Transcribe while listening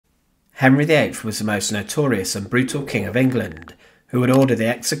Henry VIII was the most notorious and brutal king of England, who would order the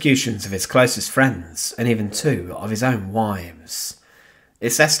executions of his closest friends and even two of his own wives.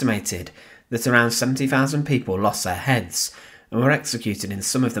 It's estimated that around 70,000 people lost their heads and were executed in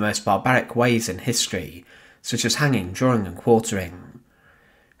some of the most barbaric ways in history, such as hanging, drawing and quartering.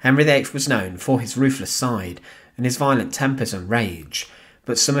 Henry VIII was known for his ruthless side and his violent tempers and rage,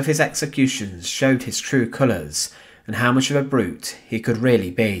 but some of his executions showed his true colours and how much of a brute he could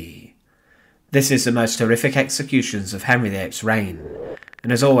really be. This is the most horrific executions of Henry VIII's reign,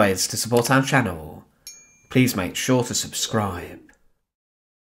 and as always, to support our channel, please make sure to subscribe.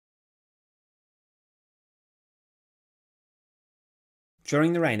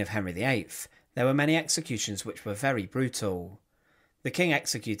 During the reign of Henry VIII, there were many executions which were very brutal. The king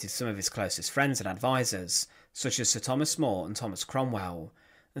executed some of his closest friends and advisors, such as Sir Thomas More and Thomas Cromwell,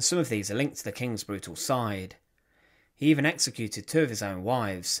 and some of these are linked to the king's brutal side. He even executed two of his own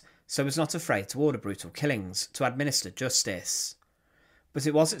wives, so was not afraid to order brutal killings to administer justice. But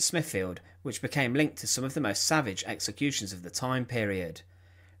it was at Smithfield which became linked to some of the most savage executions of the time period,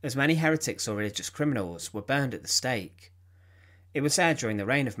 as many heretics or religious criminals were burned at the stake. It was there during the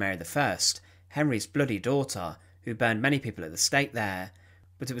reign of Mary I, Henry's bloody daughter, who burned many people at the stake there,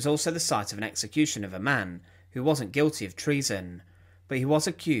 but it was also the site of an execution of a man who wasn't guilty of treason, but he was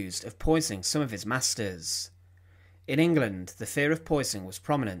accused of poisoning some of his masters. In England, the fear of poisoning was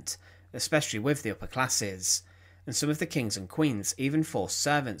prominent, especially with the upper classes, and some of the kings and queens even forced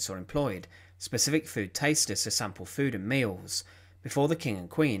servants or employed specific food tasters to sample food and meals before the king and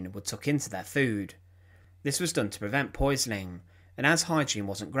queen would tuck into their food. This was done to prevent poisoning, and as hygiene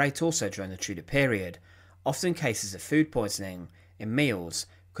wasn't great also during the Tudor period, often cases of food poisoning in meals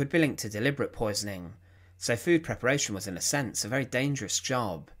could be linked to deliberate poisoning, so food preparation was in a sense a very dangerous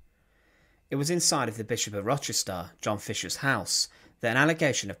job. It was inside of the Bishop of Rochester, John Fisher's house, that an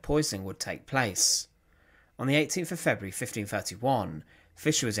allegation of poisoning would take place. On the 18th of February 1531,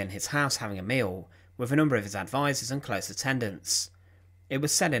 Fisher was in his house having a meal with a number of his advisers and close attendants. It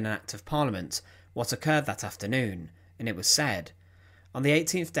was said in an Act of Parliament what occurred that afternoon, and it was said, "On the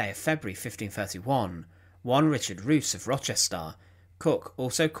 18th day of February 1531, one Richard Roos of Rochester, cook,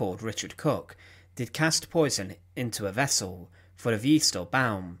 also called Richard Cook, did cast poison into a vessel, full of yeast or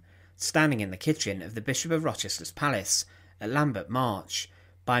balm, standing in the kitchen of the Bishop of Rochester's palace at Lambert March,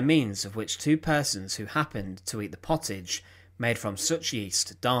 by means of which two persons who happened to eat the pottage made from such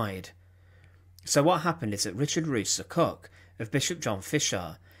yeast died." So what happened is that Richard Roos, a cook of Bishop John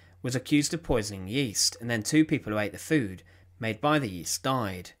Fisher, was accused of poisoning yeast, and then two people who ate the food made by the yeast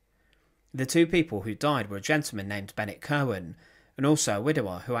died. The two people who died were a gentleman named Bennet Curwen, and also a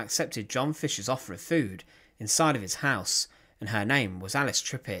widower who accepted John Fisher's offer of food inside of his house, and her name was Alice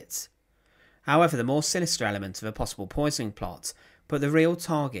Trippitt. However, the more sinister element of a possible poisoning plot put the real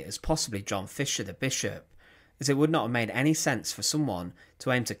target as possibly John Fisher the bishop, as it would not have made any sense for someone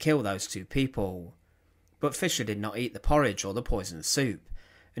to aim to kill those two people. But Fisher did not eat the porridge or the poisoned soup,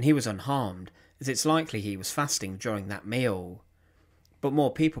 and he was unharmed, as it's likely he was fasting during that meal. But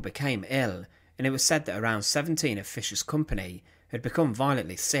more people became ill, and it was said that around 17 of Fisher's company had become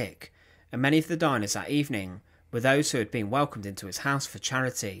violently sick, and many of the diners that evening were those who had been welcomed into his house for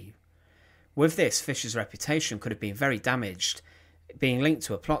charity. With this, Fisher's reputation could have been very damaged, being linked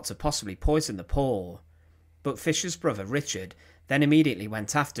to a plot to possibly poison the poor. But Fisher's brother Richard then immediately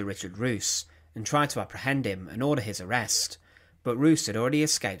went after Richard Roos and tried to apprehend him and order his arrest, but Roos had already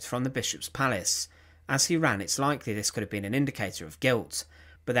escaped from the bishop's palace. As he ran, it's likely this could have been an indicator of guilt,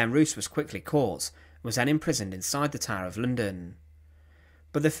 but then Roos was quickly caught and was then imprisoned inside the Tower of London.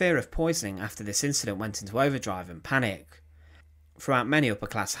 But the fear of poisoning after this incident went into overdrive and panic. Throughout many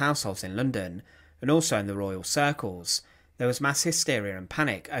upper-class households in London, and also in the royal circles, there was mass hysteria and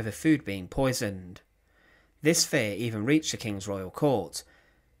panic over food being poisoned. This fear even reached the King's royal court.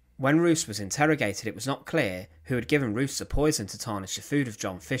 When Roos was interrogated, it was not clear who had given Roos the poison to tarnish the food of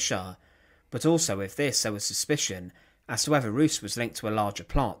John Fisher, but also with this there was suspicion as to whether Roos was linked to a larger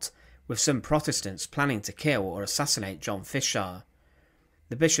plot, with some Protestants planning to kill or assassinate John Fisher.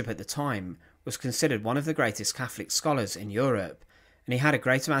 The bishop at the time was considered one of the greatest Catholic scholars in Europe, and he had a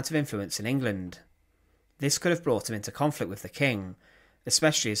great amount of influence in England. This could have brought him into conflict with the king,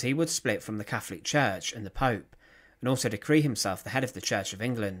 especially as he would split from the Catholic Church and the Pope, and also decree himself the head of the Church of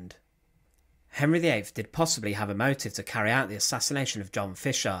England. Henry VIII did possibly have a motive to carry out the assassination of John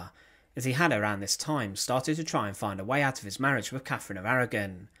Fisher, as he had around this time started to try and find a way out of his marriage with Catherine of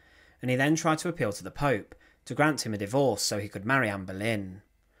Aragon, and he then tried to appeal to the Pope to grant him a divorce so he could marry Anne Boleyn.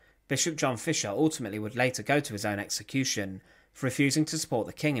 Bishop John Fisher ultimately would later go to his own execution for refusing to support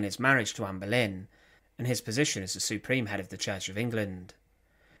the king in his marriage to Anne Boleyn, and his position as the supreme head of the Church of England.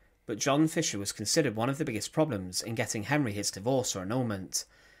 But John Fisher was considered one of the biggest problems in getting Henry his divorce or annulment,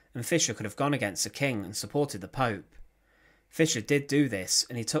 and Fisher could have gone against the king and supported the Pope. Fisher did do this,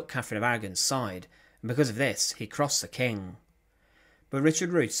 and he took Catherine of Aragon's side, and because of this he crossed the king. But Richard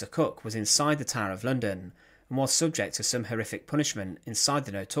Roos, the cook, was inside the Tower of London, and was subject to some horrific punishment inside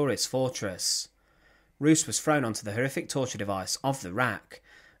the notorious fortress. Roos was thrown onto the horrific torture device of the rack,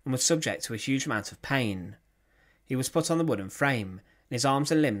 and was subject to a huge amount of pain. He was put on the wooden frame, and his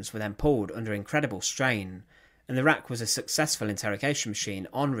arms and limbs were then pulled under incredible strain, and the rack was a successful interrogation machine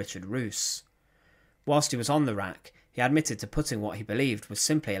on Richard Roos. Whilst he was on the rack, he admitted to putting what he believed was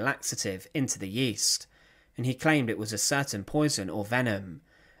simply a laxative into the yeast, and he claimed it was a certain poison or venom,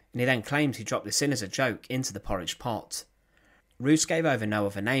 and he then claimed he dropped this in as a joke into the porridge pot. Roos gave over no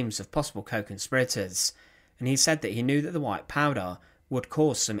other names of possible co-conspirators, and he said that he knew that the white powder would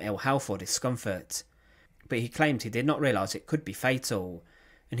cause some ill health or discomfort, but he claimed he did not realise it could be fatal,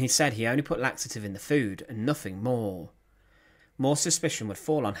 and he said he only put laxative in the food and nothing more. More suspicion would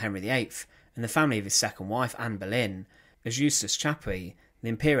fall on Henry VIII and the family of his second wife Anne Boleyn, as Eustace Chapuis, the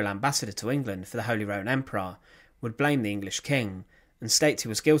imperial ambassador to England for the Holy Roman Emperor, would blame the English king and state he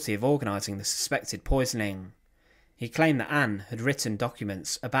was guilty of organising the suspected poisoning. He claimed that Anne had written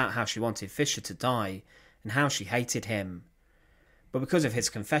documents about how she wanted Fisher to die and how she hated him. But because of his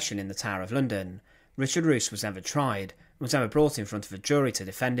confession in the Tower of London, Richard Roos was never tried and was never brought in front of a jury to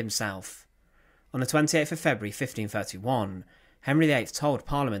defend himself. On the 28th of February 1531, Henry VIII told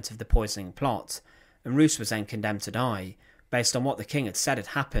Parliament of the poisoning plot, and Roos was then condemned to die, based on what the king had said had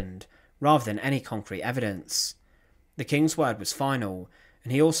happened, rather than any concrete evidence. The king's word was final,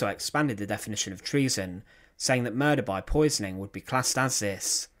 and he also expanded the definition of treason, saying that murder by poisoning would be classed as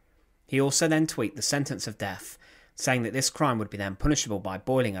this. He also then tweaked the sentence of death, saying that this crime would be then punishable by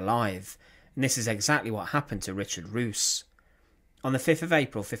boiling alive, and this is exactly what happened to Richard Roos. On the 5th of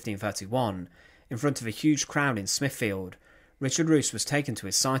April 1531, in front of a huge crowd in Smithfield, Richard Roos was taken to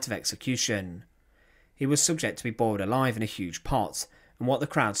his site of execution. He was subject to be boiled alive in a huge pot, and what the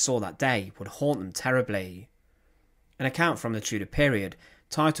crowd saw that day would haunt them terribly. An account from the Tudor period,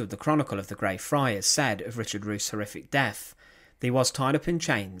 titled The Chronicle of the Grey Friars, said of Richard Roos' horrific death that he was tied up in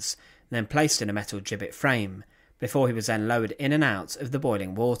chains and then placed in a metal gibbet frame, before he was then lowered in and out of the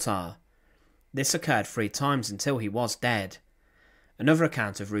boiling water. This occurred 3 times until he was dead. Another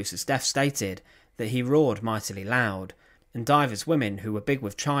account of Roos' death stated that he roared mightily loud, and divers women who were big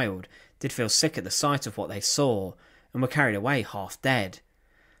with child did feel sick at the sight of what they saw, and were carried away half dead.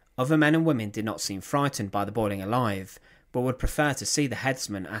 Other men and women did not seem frightened by the boiling alive, but would prefer to see the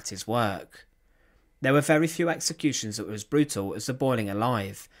headsman at his work. There were very few executions that were as brutal as the boiling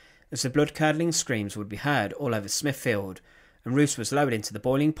alive, as the blood-curdling screams would be heard all over Smithfield, and Roos was lowered into the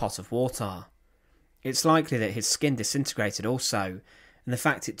boiling pot of water. It's likely that his skin disintegrated also, and the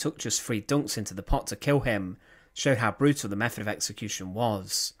fact it took just 3 dunks into the pot to kill him showed how brutal the method of execution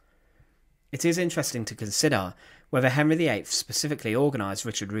was. It is interesting to consider whether Henry VIII specifically organised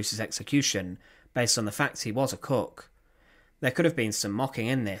Richard Roos' execution based on the fact he was a cook. There could have been some mocking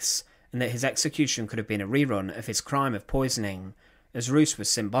in this, and that his execution could have been a rerun of his crime of poisoning, as Roos was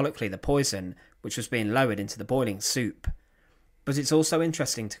symbolically the poison which was being lowered into the boiling soup. But it's also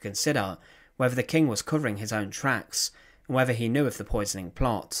interesting to consider whether the king was covering his own tracks, and whether he knew of the poisoning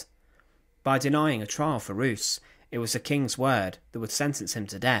plot. By denying a trial for Roos, it was the king's word that would sentence him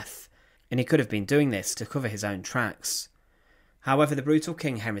to death, and he could have been doing this to cover his own tracks. However, the brutal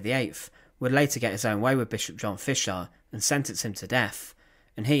King Henry VIII would later get his own way with Bishop John Fisher and sentence him to death,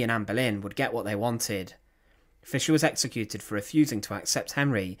 and he and Anne Boleyn would get what they wanted. Fisher was executed for refusing to accept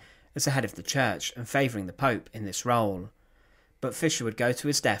Henry as the head of the church and favouring the Pope in this role. But Fisher would go to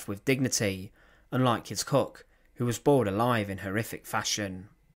his death with dignity, unlike his cook, who was boiled alive in horrific fashion.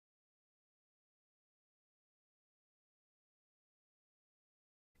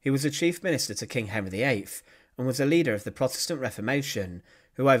 He was a chief minister to King Henry VIII and was a leader of the Protestant Reformation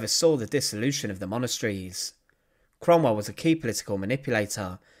who oversaw the dissolution of the monasteries. Cromwell was a key political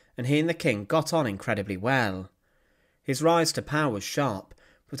manipulator, and he and the king got on incredibly well. His rise to power was sharp,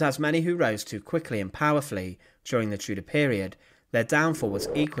 but as many who rose too quickly and powerfully during the Tudor period, their downfall was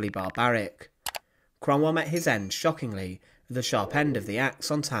equally barbaric. Cromwell met his end shockingly at the sharp end of the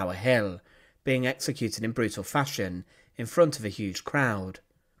axe on Tower Hill, being executed in brutal fashion in front of a huge crowd.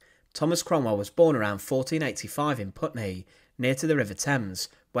 Thomas Cromwell was born around 1485 in Putney, near to the River Thames,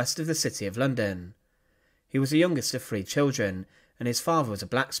 west of the City of London. He was the youngest of 3 children, and his father was a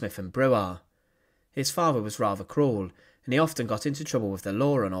blacksmith and brewer. His father was rather cruel, and he often got into trouble with the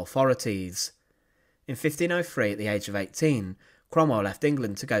law and authorities. In 1503, at the age of 18, Cromwell left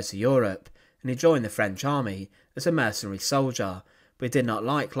England to go to Europe, and he joined the French army as a mercenary soldier, but he did not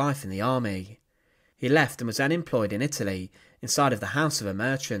like life in the army. He left and was then employed in Italy inside of the house of a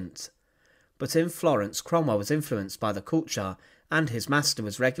merchant. But in Florence, Cromwell was influenced by the culture, and his master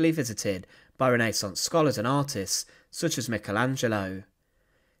was regularly visited by Renaissance scholars and artists such as Michelangelo.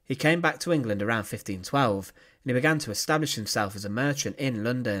 He came back to England around 1512 and he began to establish himself as a merchant in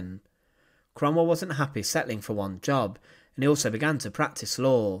London. Cromwell wasn't happy settling for one job, and he also began to practice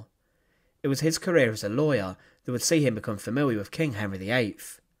law. It was his career as a lawyer that would see him become familiar with King Henry VIII.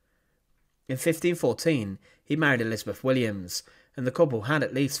 In 1514, he married Elizabeth Williams, and the couple had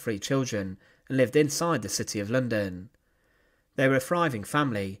at least 3 children and lived inside the City of London. They were a thriving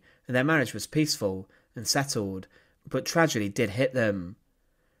family, and their marriage was peaceful and settled, but tragedy did hit them.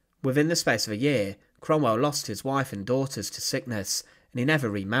 Within the space of a year, Cromwell lost his wife and daughters to sickness, and he never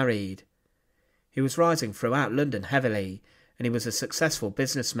remarried. He was rising throughout London heavily, and he was a successful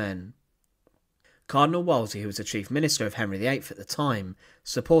businessman. Cardinal Wolsey, who was the chief minister of Henry VIII at the time,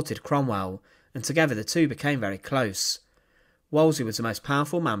 supported Cromwell, and together the two became very close. Wolsey was the most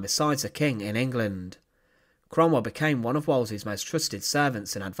powerful man besides the king in England. Cromwell became one of Wolsey's most trusted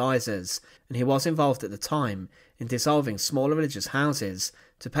servants and advisers, and he was involved at the time in dissolving smaller religious houses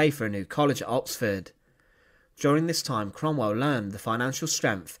to pay for a new college at Oxford. During this time, Cromwell learned the financial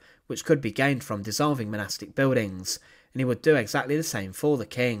strength which could be gained from dissolving monastic buildings, and he would do exactly the same for the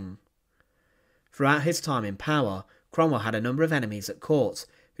king. Throughout his time in power, Cromwell had a number of enemies at court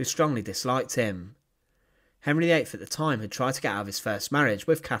who strongly disliked him. Henry VIII at the time had tried to get out of his first marriage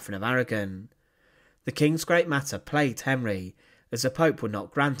with Catherine of Aragon. The king's great matter plagued Henry, as the Pope would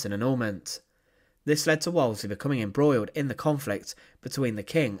not grant an annulment. This led to Wolsey becoming embroiled in the conflict between the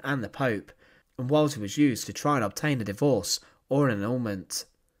king and the Pope, and Wolsey was used to try and obtain a divorce or an annulment.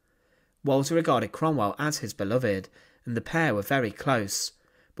 Wolsey regarded Cromwell as his beloved, and the pair were very close,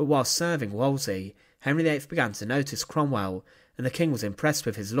 but while serving Wolsey, Henry VIII began to notice Cromwell, and the king was impressed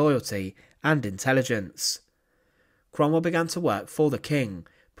with his loyalty and intelligence. Cromwell began to work for the king,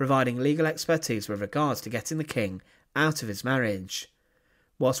 providing legal expertise with regards to getting the king out of his marriage.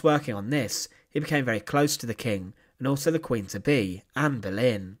 Whilst working on this, he became very close to the king and also the Queen-to-be, Anne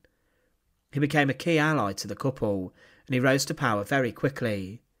Boleyn. He became a key ally to the couple, and he rose to power very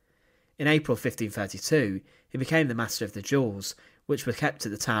quickly. In April 1532, he became the Master of the Jewels, which were kept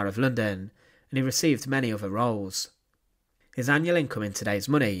at the Tower of London, and he received many other roles. His annual income in today's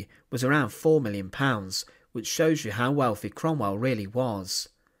money was around £4 million, which shows you how wealthy Cromwell really was.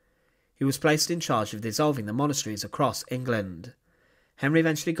 He was placed in charge of dissolving the monasteries across England. Henry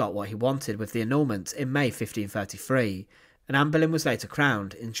eventually got what he wanted with the annulment in May 1533, and Anne Boleyn was later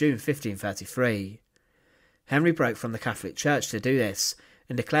crowned in June 1533. Henry broke from the Catholic Church to do this,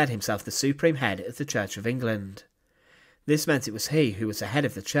 and declared himself the supreme head of the Church of England. This meant it was he who was the head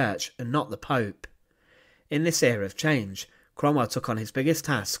of the Church and not the Pope. In this era of change, Cromwell took on his biggest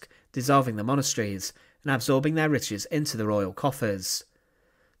task, dissolving the monasteries and absorbing their riches into the royal coffers.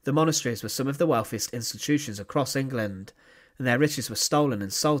 The monasteries were some of the wealthiest institutions across England, and their riches were stolen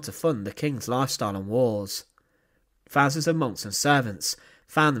and sold to fund the king's lifestyle and wars. Thousands of monks and servants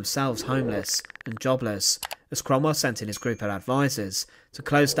found themselves homeless and jobless, as Cromwell sent in his group of advisers to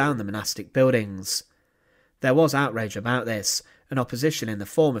close down the monastic buildings. There was outrage about this, and opposition in the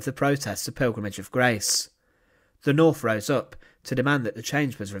form of the protests of Pilgrimage of Grace. The North rose up to demand that the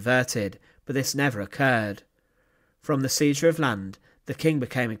change was reverted, but this never occurred. From the seizure of land, the king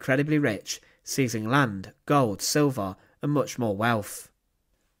became incredibly rich, seizing land, gold, silver, and much more wealth.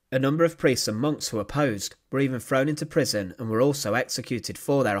 A number of priests and monks who opposed were even thrown into prison and were also executed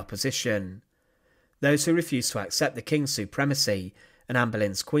for their opposition. Those who refused to accept the king's supremacy and Anne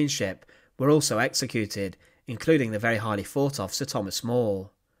Boleyn's queenship were also executed, including the very highly thought of Sir Thomas More.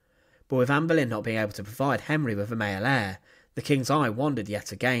 But with Anne Boleyn not being able to provide Henry with a male heir, the king's eye wandered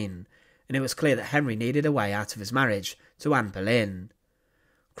yet again, and it was clear that Henry needed a way out of his marriage to Anne Boleyn.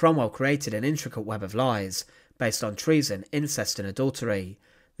 Cromwell created an intricate web of lies based on treason, incest and adultery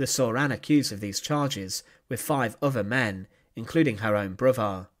that saw Anne accused of these charges with 5 other men, including her own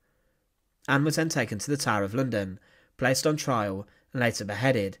brother. Anne was then taken to the Tower of London, placed on trial and later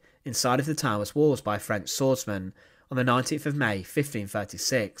beheaded inside of the tower's walls by French swordsmen on the 19th of May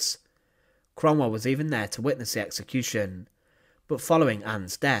 1536. Cromwell was even there to witness the execution, but following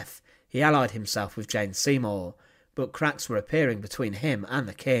Anne's death, he allied himself with Jane Seymour, but cracks were appearing between him and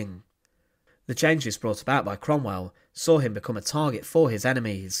the king. The changes brought about by Cromwell saw him become a target for his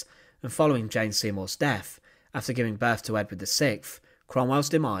enemies, and following Jane Seymour's death, after giving birth to Edward VI, Cromwell's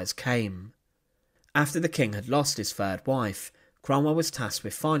demise came. After the king had lost his third wife, Cromwell was tasked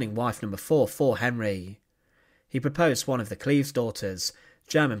with finding wife number 4 for Henry. He proposed one of the Cleves daughters,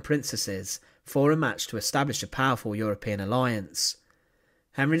 German princesses, for a match to establish a powerful European alliance.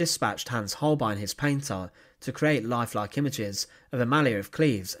 Henry dispatched Hans Holbein, his painter, to create lifelike images of Amalia of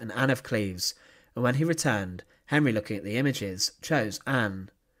Cleves and Anne of Cleves, and when he returned, Henry, looking at the images, chose Anne.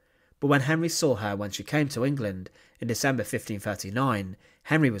 But when Henry saw her when she came to England in December 1539,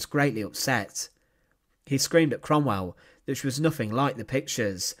 Henry was greatly upset. He screamed at Cromwell that she was nothing like the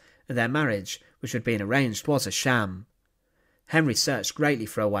pictures, and their marriage, which had been arranged, was a sham. Henry searched greatly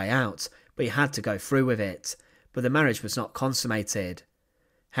for a way out, but he had to go through with it, but the marriage was not consummated.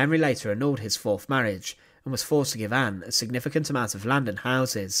 Henry later annulled his fourth marriage and was forced to give Anne a significant amount of land and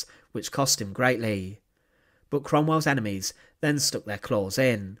houses, which cost him greatly. But Cromwell's enemies then stuck their claws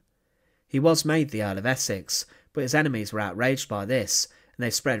in. He was made the Earl of Essex, but his enemies were outraged by this, and they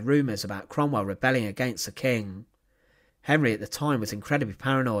spread rumours about Cromwell rebelling against the king. Henry at the time was incredibly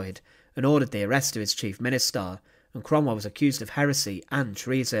paranoid and ordered the arrest of his chief minister, and Cromwell was accused of heresy and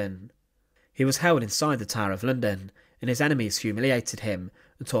treason. He was held inside the Tower of London, and his enemies humiliated him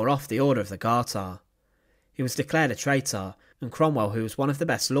and tore off the Order of the Garter. He was declared a traitor, and Cromwell, who was one of the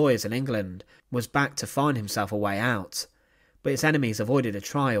best lawyers in England, was backed to find himself a way out. But his enemies avoided a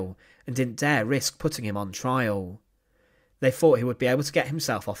trial and didn't dare risk putting him on trial. They thought he would be able to get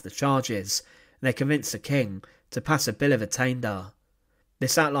himself off the charges, and they convinced the king to pass a bill of attainder.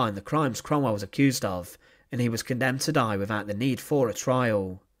 This outlined the crimes Cromwell was accused of, and he was condemned to die without the need for a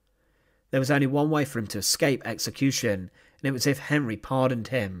trial. There was only one way for him to escape execution, and it was if Henry pardoned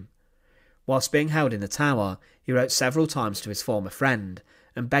him. Whilst being held in the Tower, he wrote several times to his former friend,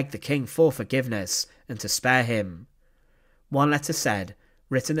 and begged the king for forgiveness and to spare him. One letter said,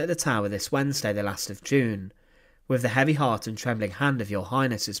 "Written at the Tower this Wednesday the last of June, with the heavy heart and trembling hand of your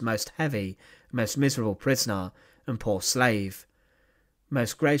Highness's most heavy, most miserable prisoner, and poor slave.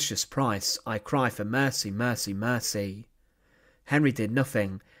 Most gracious Price, I cry for mercy, mercy, mercy." Henry did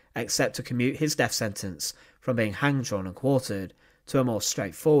nothing, except to commute his death sentence from being hanged, drawn and quartered to a more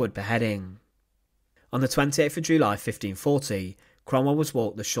straightforward beheading. On the 28th of July 1540, Cromwell was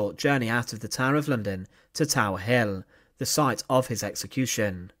walked the short journey out of the Tower of London to Tower Hill, the site of his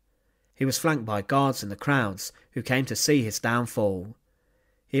execution. He was flanked by guards and the crowds who came to see his downfall.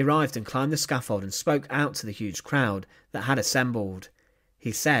 He arrived and climbed the scaffold and spoke out to the huge crowd that had assembled.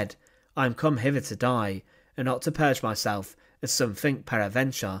 He said, "I am come hither to die, and not to purge myself, as some think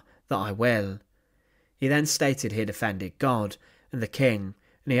peradventure that I will." He then stated he had offended God and the king,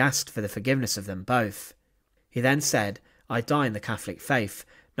 and he asked for the forgiveness of them both. He then said, "I die in the Catholic faith,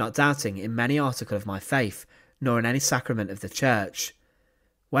 not doubting in any article of my faith, nor in any sacrament of the church."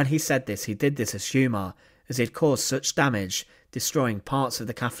 When he said this, he did this as humour, as he had caused such damage, destroying parts of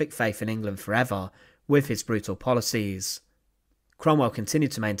the Catholic faith in England forever with his brutal policies. Cromwell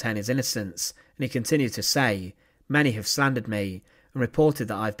continued to maintain his innocence, and he continued to say, "Many have slandered me, and reported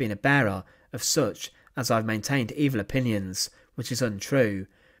that I have been a bearer of such as I have maintained evil opinions, which is untrue,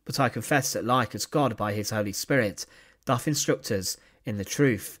 but I confess that like as God by his Holy Spirit doth instruct us in the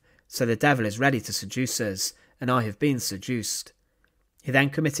truth, so the devil is ready to seduce us, and I have been seduced." He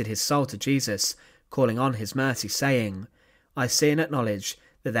then committed his soul to Jesus, calling on his mercy, saying, "I see and acknowledge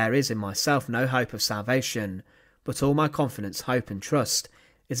that there is in myself no hope of salvation, but all my confidence, hope and trust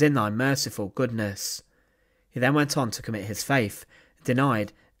is in thy merciful goodness." He then went on to commit his faith, and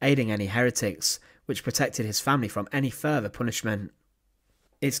denied aiding any heretics, which protected his family from any further punishment.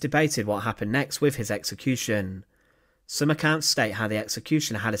 It's debated what happened next with his execution. Some accounts state how the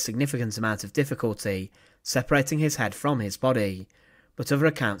executioner had a significant amount of difficulty separating his head from his body, but other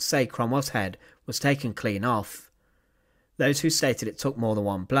accounts say Cromwell's head was taken clean off. Those who stated it took more than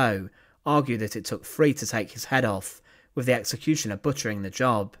one blow argue that it took 3 to take his head off, with the executioner butchering the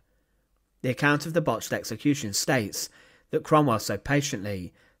job. The account of the botched execution states that Cromwell so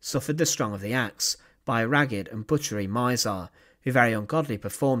patiently suffered the strong of the axe by a ragged and butchery miser, who very ungodly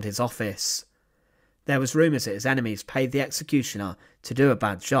performed his office. There was rumours that his enemies paid the executioner to do a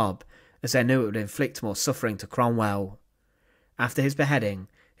bad job, as they knew it would inflict more suffering to Cromwell. After his beheading,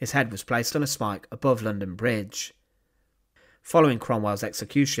 his head was placed on a spike above London Bridge. Following Cromwell's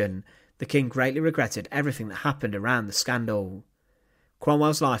execution, the king greatly regretted everything that happened around the scandal.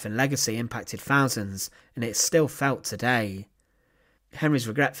 Cromwell's life and legacy impacted thousands, and it is still felt today. Henry's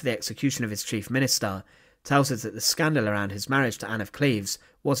regret for the execution of his chief minister tells us that the scandal around his marriage to Anne of Cleves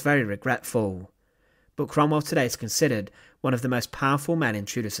was very regretful. But Cromwell today is considered one of the most powerful men in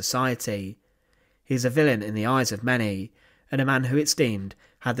Tudor society. He is a villain in the eyes of many, and a man who it's deemed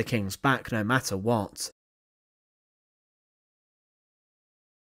had the king's back no matter what.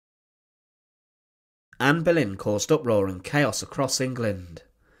 Anne Boleyn caused uproar and chaos across England.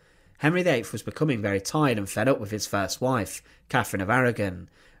 Henry VIII was becoming very tired and fed up with his first wife, Catherine of Aragon,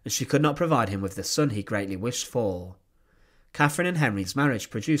 and she could not provide him with the son he greatly wished for. Catherine and Henry's marriage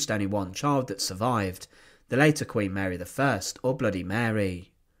produced only one child that survived, the later Queen Mary I, or Bloody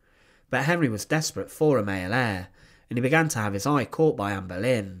Mary. But Henry was desperate for a male heir, and he began to have his eye caught by Anne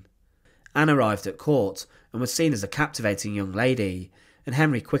Boleyn. Anne arrived at court and was seen as a captivating young lady, and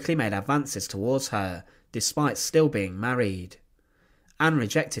Henry quickly made advances towards her, despite still being married. Anne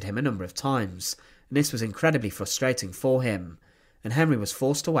rejected him a number of times, and this was incredibly frustrating for him, and Henry was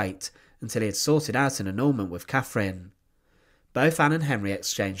forced to wait until he had sorted out an annulment with Catherine. Both Anne and Henry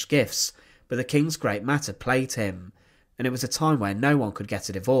exchanged gifts, but the king's great matter plagued him, and it was a time where no one could get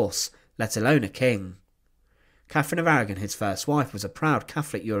a divorce, let alone a king. Catherine of Aragon, his first wife, was a proud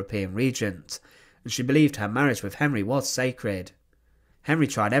Catholic European regent, and she believed her marriage with Henry was sacred. Henry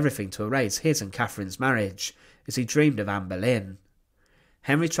tried everything to erase his and Catherine's marriage, as he dreamed of Anne Boleyn.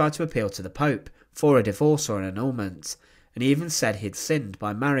 Henry tried to appeal to the Pope for a divorce or an annulment, and he even said he'd sinned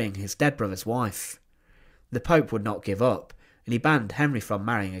by marrying his dead brother's wife. The Pope would not give up, and he banned Henry from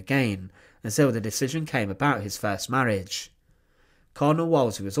marrying again until the decision came about his first marriage. Cardinal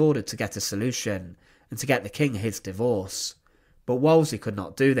Wolsey was ordered to get a solution and to get the king his divorce, but Wolsey could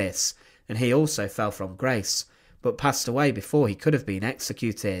not do this, and he also fell from grace, but passed away before he could have been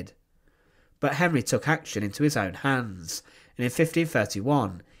executed. But Henry took action into his own hands, and in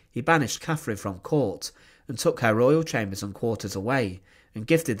 1531 he banished Catherine from court and took her royal chambers and quarters away and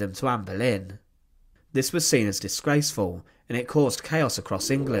gifted them to Anne Boleyn. This was seen as disgraceful, and it caused chaos across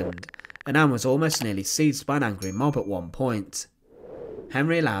England, and Anne was almost nearly seized by an angry mob at one point.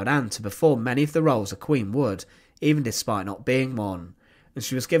 Henry allowed Anne to perform many of the roles a queen would, even despite not being one, and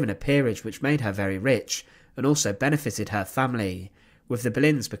she was given a peerage which made her very rich and also benefited her family, with the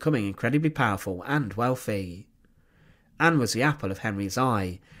Boleyns becoming incredibly powerful and wealthy. Anne was the apple of Henry's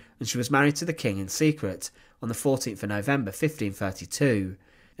eye, and she was married to the king in secret on the 14th of November 1532,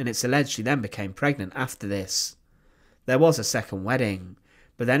 and it's alleged she then became pregnant after this. There was a second wedding,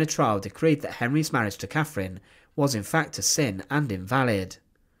 but then a trial decreed that Henry's marriage to Catherine was in fact a sin and invalid.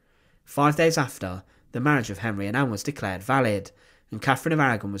 5 days after, the marriage of Henry and Anne was declared valid, and Catherine of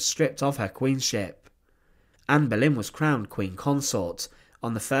Aragon was stripped of her queenship. Anne Boleyn was crowned Queen Consort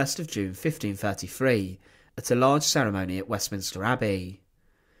on the 1st of June 1533 at a large ceremony at Westminster Abbey.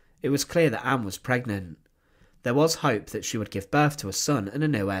 It was clear that Anne was pregnant. There was hope that she would give birth to a son and a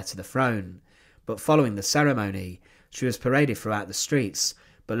new heir to the throne, but following the ceremony, she was paraded throughout the streets,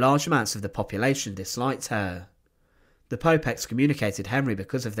 but large amounts of the population disliked her. The Pope excommunicated Henry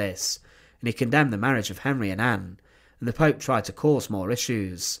because of this, and he condemned the marriage of Henry and Anne, and the Pope tried to cause more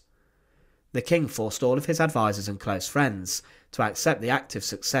issues. The king forced all of his advisers and close friends to accept the active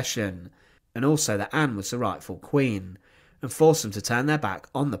succession, and also that Anne was the rightful queen, and forced them to turn their back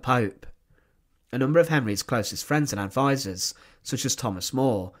on the Pope. A number of Henry's closest friends and advisers, such as Thomas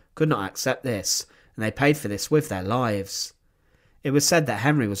More, could not accept this, and they paid for this with their lives. It was said that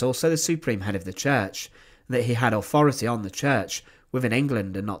Henry was also the supreme head of the church, and that he had authority on the church within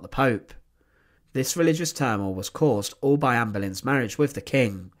England and not the Pope. This religious turmoil was caused all by Anne Boleyn's marriage with the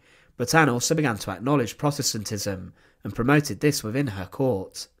king, but Anne also began to acknowledge Protestantism and promoted this within her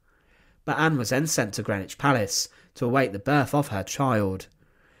court. But Anne was then sent to Greenwich Palace to await the birth of her child.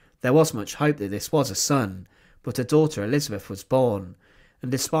 There was much hope that this was a son, but a daughter Elizabeth was born,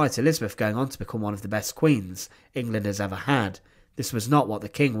 and despite Elizabeth going on to become one of the best queens England has ever had, this was not what the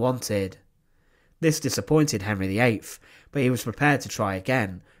king wanted. This disappointed Henry VIII, but he was prepared to try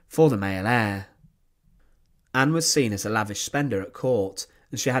again for the male heir. Anne was seen as a lavish spender at court,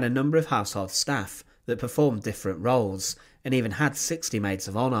 and she had a number of household staff that performed different roles, and even had 60 maids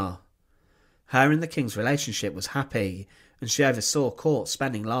of honour. Her and the king's relationship was happy, and she oversaw court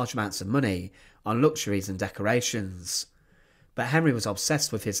spending large amounts of money on luxuries and decorations. But Henry was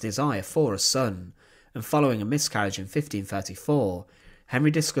obsessed with his desire for a son, and following a miscarriage in 1534,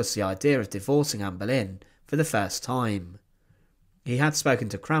 Henry discussed the idea of divorcing Anne Boleyn for the first time. He had spoken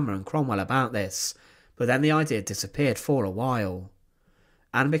to Cranmer and Cromwell about this, but then the idea disappeared for a while.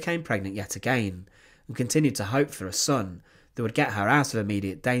 Anne became pregnant yet again, and continued to hope for a son that would get her out of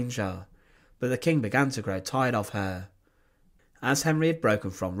immediate danger, but the king began to grow tired of her. As Henry had broken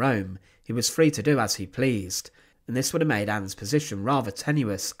from Rome, he was free to do as he pleased, and this would have made Anne's position rather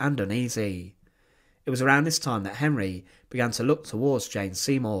tenuous and uneasy. It was around this time that Henry began to look towards Jane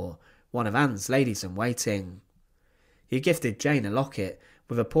Seymour, one of Anne's ladies-in-waiting. He gifted Jane a locket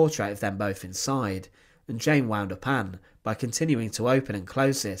with a portrait of them both inside, and Jane wound up Anne by continuing to open and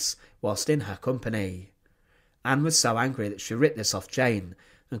close this whilst in her company. Anne was so angry that she ripped this off Jane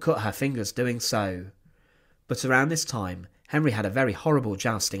and cut her fingers doing so. But around this time, Henry had a very horrible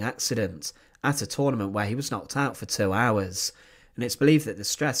jousting accident at a tournament where he was knocked out for 2 hours, and it's believed that the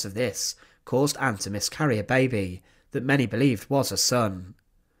stress of this caused Anne to miscarry a baby that many believed was a son.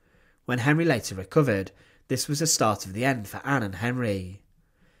 When Henry later recovered, this was the start of the end for Anne and Henry.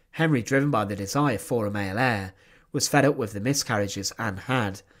 Henry, driven by the desire for a male heir, was fed up with the miscarriages Anne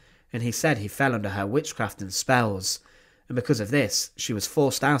had, and he said he fell under her witchcraft and spells, and because of this she was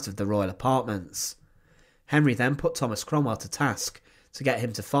forced out of the royal apartments. Henry then put Thomas Cromwell to task to get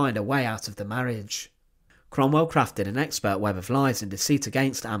him to find a way out of the marriage. Cromwell crafted an expert web of lies and deceit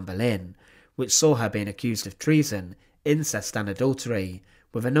against Anne Boleyn, which saw her being accused of treason, incest and adultery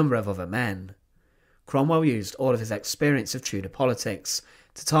with a number of other men. Cromwell used all of his experience of Tudor politics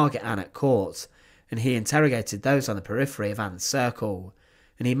to target Anne at court, and he interrogated those on the periphery of Anne's circle,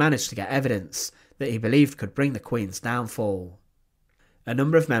 and he managed to get evidence that he believed could bring the Queen's downfall. A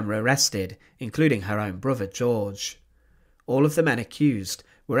number of men were arrested, including her own brother George. All of the men accused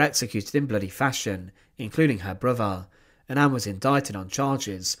were executed in bloody fashion, including her brother, and Anne was indicted on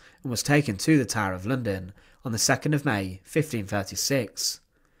charges and was taken to the Tower of London on the 2nd of May 1536.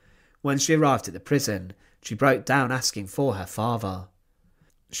 When she arrived at the prison, she broke down asking for her father.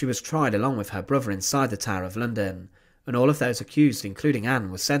 She was tried along with her brother inside the Tower of London, and all of those accused, including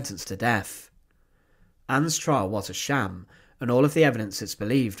Anne, were sentenced to death. Anne's trial was a sham, and all of the evidence it's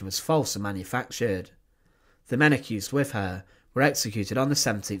believed was false and manufactured. The men accused with her were executed on the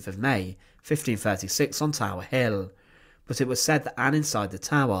 17th of May 1536 on Tower Hill, but it was said that Anne inside the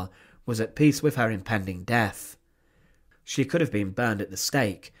tower was at peace with her impending death. She could have been burned at the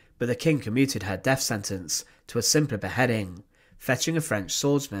stake, but the king commuted her death sentence to a simpler beheading, fetching a French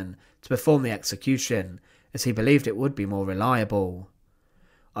swordsman to perform the execution, as he believed it would be more reliable.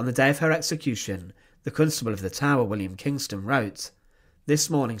 On the day of her execution, the constable of the tower, William Kingston, wrote, "This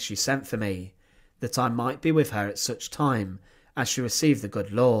morning she sent for me, that I might be with her at such time as she received the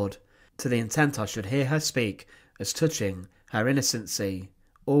good Lord, to the intent I should hear her speak as touching her innocency,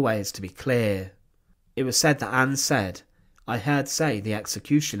 always to be clear." It was said that Anne said, "I heard say the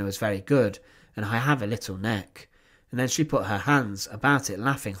executioner was very good, and I have a little neck," and then she put her hands about it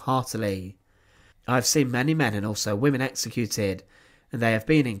laughing heartily. "I have seen many men and also women executed, and they have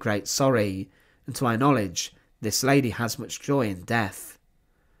been in great sorry, and to my knowledge this lady has much joy in death."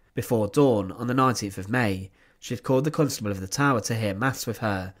 Before dawn, on the 19th of May, she had called the constable of the tower to hear mass with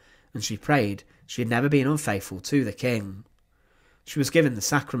her, and she prayed she had never been unfaithful to the king. She was given the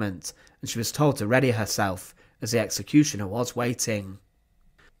sacrament, and she was told to ready herself, as the executioner was waiting.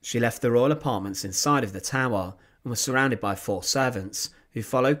 She left the royal apartments inside of the tower, and was surrounded by 4 servants, who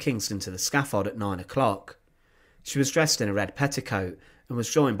followed Kingston to the scaffold at 9 o'clock. She was dressed in a red petticoat, and was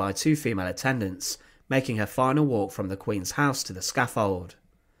joined by 2 female attendants, making her final walk from the Queen's house to the scaffold.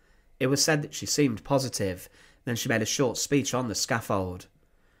 It was said that she seemed positive, then she made a short speech on the scaffold.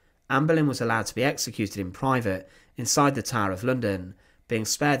 Anne Boleyn was allowed to be executed in private inside the Tower of London, being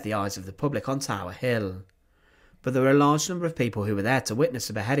spared the eyes of the public on Tower Hill. But there were a large number of people who were there to witness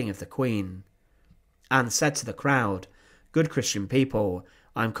the beheading of the Queen. Anne said to the crowd, "Good Christian people,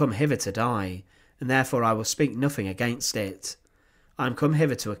 I am come hither to die, and therefore I will speak nothing against it. I am come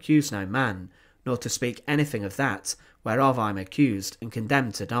hither to accuse no man, nor to speak anything of that whereof I am accused and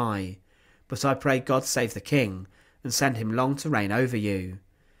condemned to die. But I pray God save the King, and send him long to reign over you.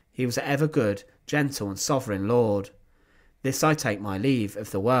 He was ever good, gentle, and sovereign Lord. This I take my leave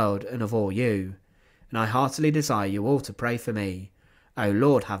of the world and of all you, and I heartily desire you all to pray for me. O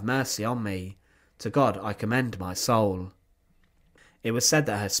Lord, have mercy on me. To God I commend my soul." It was said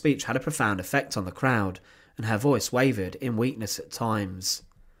that her speech had a profound effect on the crowd, and her voice wavered in weakness at times.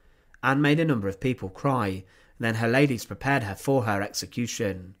 Anne made a number of people cry, and then her ladies prepared her for her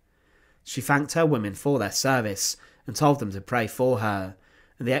execution. She thanked her women for their service, and told them to pray for her,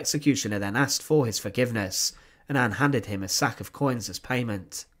 and the executioner then asked for his forgiveness, and Anne handed him a sack of coins as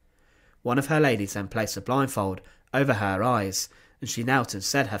payment. One of her ladies then placed a blindfold over her eyes, and she knelt and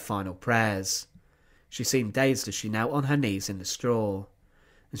said her final prayers. She seemed dazed as she knelt on her knees in the straw,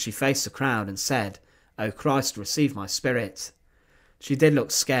 and she faced the crowd and said, "O Christ, receive my spirit." She did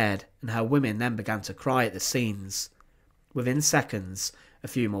look scared, and her women then began to cry at the scenes. Within seconds, a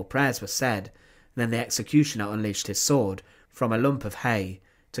few more prayers were said, and then the executioner unleashed his sword from a lump of hay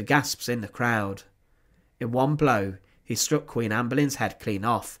to gasps in the crowd. In one blow, he struck Queen Anne Boleyn's head clean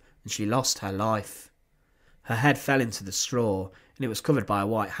off, and she lost her life. Her head fell into the straw, and it was covered by a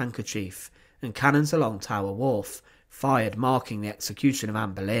white handkerchief, and cannons along Tower Wharf fired, marking the execution of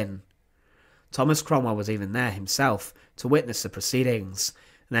Anne Boleyn. Thomas Cromwell was even there himself to witness the proceedings,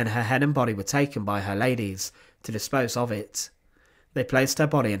 and then her head and body were taken by her ladies to dispose of it. They placed her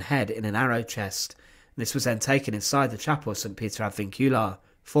body and head in an arrow chest, and this was then taken inside the chapel of St. Peter ad Vincula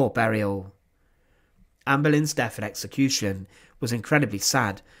for burial. Anne Boleyn's death and execution was incredibly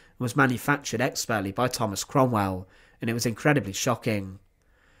sad, was manufactured expertly by Thomas Cromwell, and it was incredibly shocking.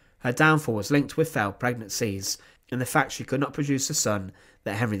 Her downfall was linked with failed pregnancies and the fact she could not produce the son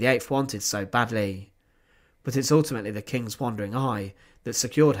that Henry VIII wanted so badly. But it's ultimately the king's wandering eye that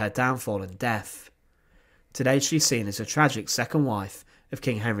secured her downfall and death. Today she's seen as a tragic second wife of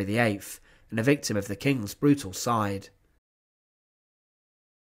King Henry VIII and a victim of the king's brutal side.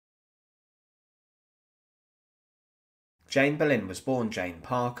 Jane Boleyn was born Jane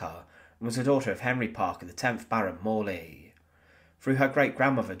Parker and was a daughter of Henry Parker, the 10th Baron Morley. Through her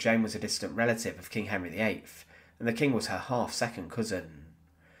great-grandmother, Jane was a distant relative of King Henry VIII, and the king was her half-second cousin.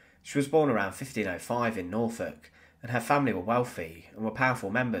 She was born around 1505 in Norfolk, and her family were wealthy and were powerful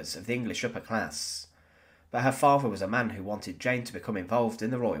members of the English upper class. But her father was a man who wanted Jane to become involved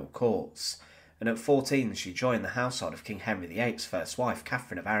in the royal courts, and at 14 she joined the household of King Henry VIII's first wife,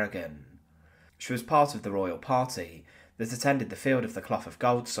 Catherine of Aragon. She was part of the royal party that attended the Field of the Cloth of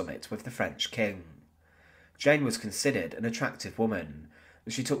Gold summit with the French king. Jane was considered an attractive woman,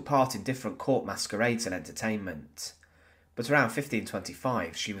 and she took part in different court masquerades and entertainment. But around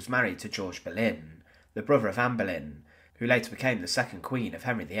 1525 she was married to George Boleyn, the brother of Anne Boleyn, who later became the second queen of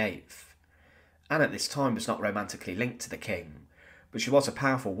Henry VIII. Anne at this time was not romantically linked to the king, but she was a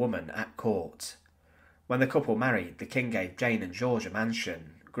powerful woman at court. When the couple married, the king gave Jane and George a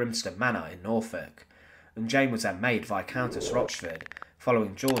mansion, Grimston Manor in Norfolk, and Jane was then made Viscountess Rochford,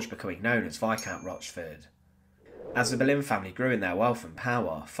 following George becoming known as Viscount Rochford. As the Boleyn family grew in their wealth and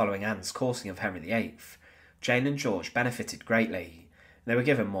power following Anne's courting of Henry VIII, Jane and George benefited greatly. They were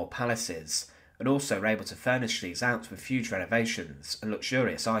given more palaces, and also were able to furnish these out with huge renovations and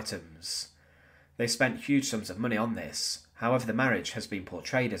luxurious items. They spent huge sums of money on this, however the marriage has been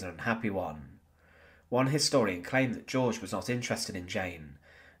portrayed as an unhappy one. One historian claimed that George was not interested in Jane,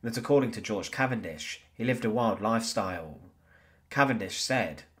 and that according to George Cavendish, he lived a wild lifestyle. Cavendish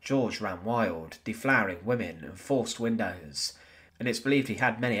said George ran wild, deflowering women and forced windows, and it's believed he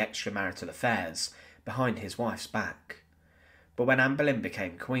had many extramarital affairs behind his wife's back. But when Anne Boleyn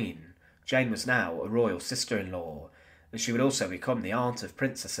became queen, Jane was now a royal sister-in-law, and she would also become the aunt of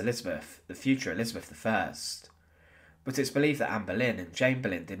Princess Elizabeth, the future Elizabeth I. But it's believed that Anne Boleyn and Jane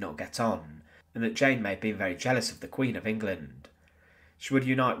Boleyn did not get on, and that Jane may have been very jealous of the Queen of England. She would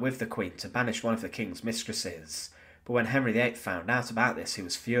unite with the Queen to banish one of the king's mistresses, but when Henry VIII found out about this he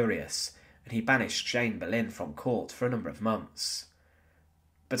was furious, and he banished Jane Boleyn from court for a number of months.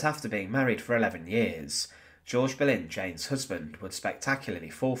 But after being married for 11 years, George Boleyn, Jane's husband, would spectacularly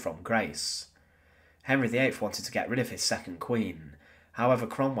fall from grace. Henry VIII wanted to get rid of his second queen, however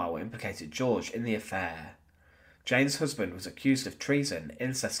Cromwell implicated George in the affair. Jane's husband was accused of treason,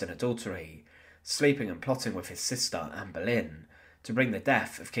 incest and adultery, sleeping and plotting with his sister Anne Boleyn to bring the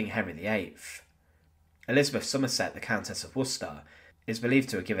death of King Henry VIII. Elizabeth Somerset, the Countess of Worcester, is believed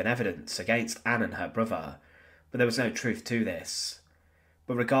to have given evidence against Anne and her brother, but there was no truth to this.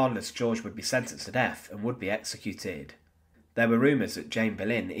 But regardless, George would be sentenced to death and would be executed. There were rumours that Jane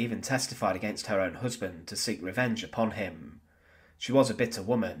Boleyn even testified against her own husband to seek revenge upon him. She was a bitter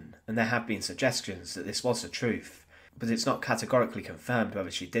woman, and there have been suggestions that this was the truth, but it's not categorically confirmed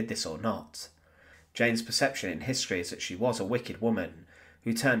whether she did this or not. Jane's perception in history is that she was a wicked woman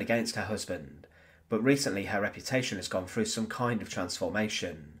who turned against her husband, but recently her reputation has gone through some kind of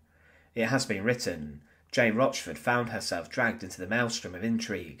transformation. It has been written, Jane Rochford found herself dragged into the maelstrom of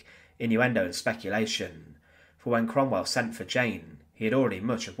intrigue, innuendo and speculation, for when Cromwell sent for Jane, he had already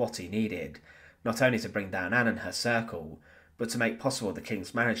much of what he needed, not only to bring down Anne and her circle, but to make possible the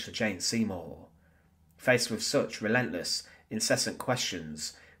king's marriage to Jane Seymour. Faced with such relentless, incessant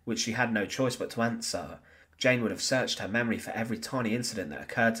questions, which she had no choice but to answer, Jane would have searched her memory for every tiny incident that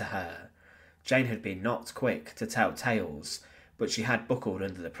occurred to her. Jane had been not quick to tell tales, but she had buckled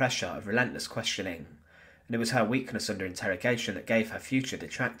under the pressure of relentless questioning, and it was her weakness under interrogation that gave her future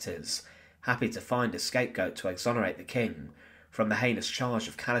detractors, happy to find a scapegoat to exonerate the king from the heinous charge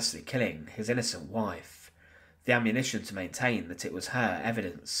of callously killing his innocent wife, the ammunition to maintain that it was her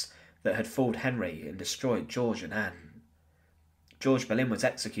evidence that had fooled Henry and destroyed George and Anne. George Boleyn was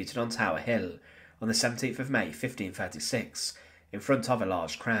executed on Tower Hill on the 17th of May 1536 in front of a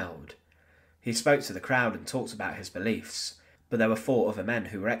large crowd. He spoke to the crowd and talked about his beliefs, but there were 4 other men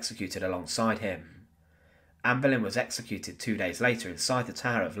who were executed alongside him. Anne Boleyn was executed 2 days later inside the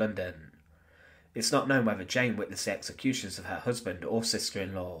Tower of London. It's not known whether Jane witnessed the executions of her husband or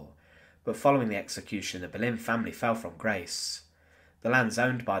sister-in-law, but following the execution the Boleyn family fell from grace. The lands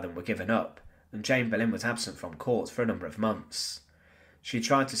owned by them were given up, and Jane Boleyn was absent from court for a number of months. She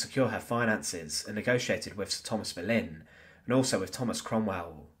tried to secure her finances and negotiated with Sir Thomas Boleyn, and also with Thomas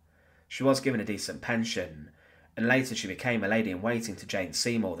Cromwell. She was given a decent pension, and later she became a lady-in-waiting to Jane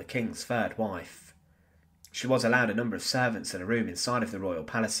Seymour, the king's third wife. She was allowed a number of servants and a room inside of the royal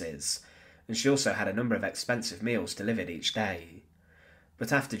palaces, and she also had a number of expensive meals delivered each day.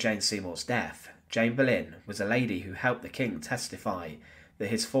 But after Jane Seymour's death, Jane Boleyn was a lady who helped the king testify that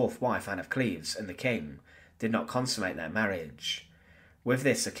his fourth wife, Anne of Cleves, and the king did not consummate their marriage. With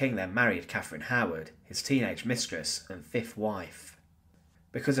this, the king then married Catherine Howard, his teenage mistress and fifth wife.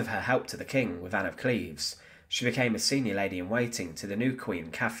 Because of her help to the king with Anne of Cleves, she became a senior lady-in-waiting to the new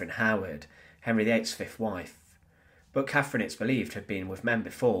queen Catherine Howard, Henry VIII's fifth wife. But Catherine, it's believed, had been with men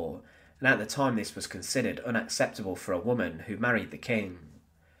before, and at the time this was considered unacceptable for a woman who married the king.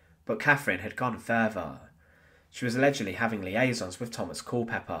 But Catherine had gone further. She was allegedly having liaisons with Thomas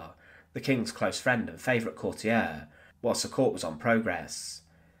Culpeper, the king's close friend and favourite courtier, whilst the court was on progress.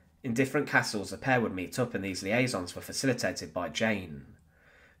 In different castles the pair would meet up, and these liaisons were facilitated by Jane.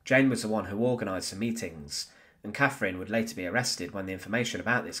 Jane was the one who organised the meetings, and Catherine would later be arrested when the information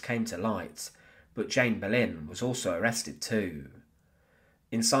about this came to light, but Jane Boleyn was also arrested too.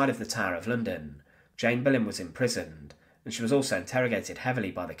 Inside of the Tower of London, Jane Boleyn was imprisoned, and she was also interrogated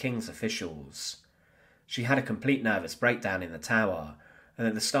heavily by the king's officials. She had a complete nervous breakdown in the tower, and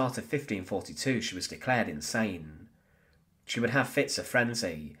at the start of 1542 she was declared insane. She would have fits of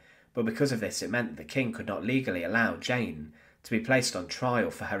frenzy, but because of this it meant that the king could not legally allow Jane to be placed on trial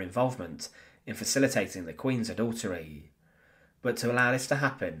for her involvement in facilitating the Queen's adultery. But to allow this to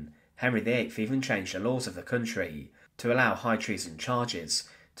happen, Henry VIII even changed the laws of the country to allow high treason charges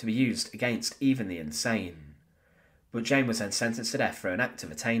to be used against even the insane. But Jane was then sentenced to death for an act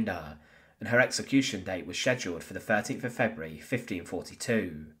of attainder, and her execution date was scheduled for the 13th of February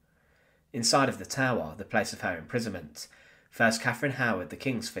 1542. Inside of the Tower, the place of her imprisonment, first Catherine Howard, the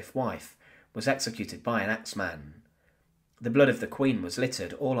king's fifth wife, was executed by an axeman. The blood of the Queen was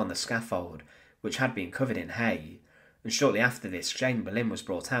littered all on the scaffold, which had been covered in hay, and shortly after this Jane Boleyn was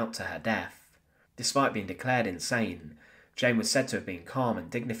brought out to her death. Despite being declared insane, Jane was said to have been calm and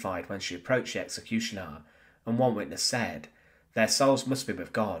dignified when she approached the executioner, and one witness said, "Their souls must be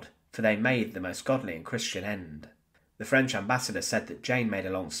with God, for they made the most godly and Christian end." The French ambassador said that Jane made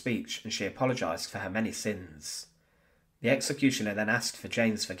a long speech and she apologised for her many sins. The executioner then asked for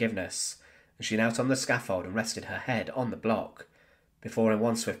Jane's forgiveness, and she knelt on the scaffold and rested her head on the block, before in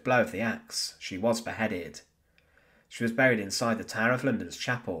one swift blow of the axe she was beheaded. She was buried inside the Tower of London's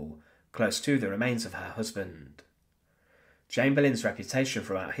chapel, close to the remains of her husband. Jane Boleyn's reputation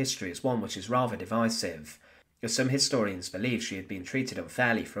throughout history is one which is rather divisive, as some historians believe she had been treated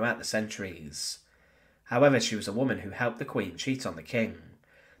unfairly throughout the centuries. However, she was a woman who helped the Queen cheat on the king,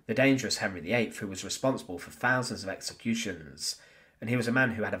 the dangerous Henry VIII, who was responsible for thousands of executions, and he was a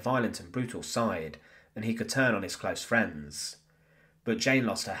man who had a violent and brutal side, and he could turn on his close friends. But Jane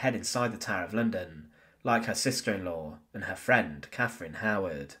lost her head inside the Tower of London, like her sister-in-law and her friend Catherine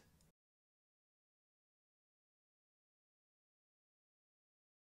Howard.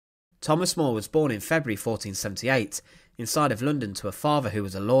 Thomas More was born in February 1478 inside of London to a father who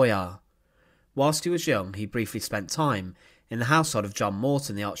was a lawyer. Whilst he was young, he briefly spent time in the household of John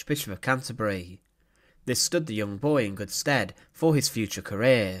Morton, the Archbishop of Canterbury. This stood the young boy in good stead for his future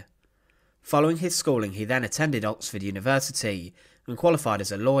career. Following his schooling, he then attended Oxford University and qualified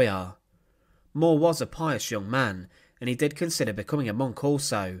as a lawyer. More was a pious young man, and he did consider becoming a monk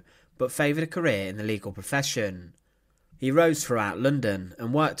also, but favoured a career in the legal profession. He rose throughout London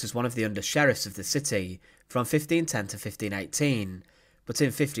and worked as one of the under-sheriffs of the city from 1510 to 1518, but in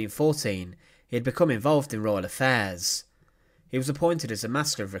 1514 he had become involved in royal affairs. He was appointed as a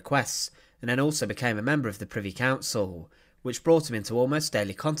Master of Requests and then also became a member of the Privy Council, which brought him into almost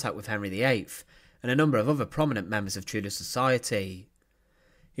daily contact with Henry VIII and a number of other prominent members of Tudor society.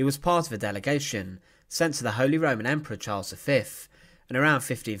 He was part of a delegation sent to the Holy Roman Emperor Charles V, and around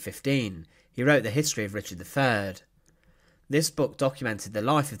 1515 he wrote the history of Richard III. This book documented the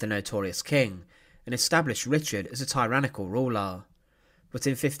life of the notorious king and established Richard as a tyrannical ruler. But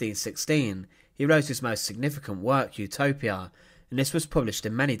in 1516 he wrote his most significant work, Utopia, and this was published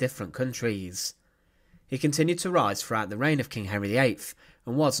in many different countries. He continued to rise throughout the reign of King Henry VIII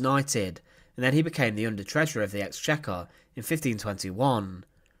and was knighted, and then he became the Under-Treasurer of the Exchequer in 1521.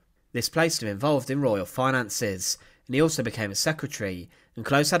 This placed him involved in royal finances, and he also became a secretary and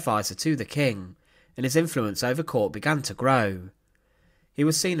close advisor to the king, and his influence over court began to grow. He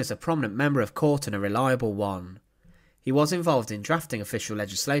was seen as a prominent member of court and a reliable one. He was involved in drafting official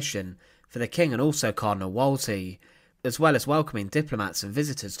legislation for the king and also Cardinal Wolsey, as well as welcoming diplomats and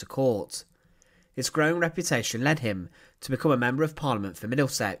visitors to court. His growing reputation led him to become a Member of Parliament for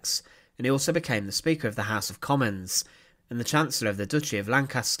Middlesex, and he also became the Speaker of the House of Commons and the Chancellor of the Duchy of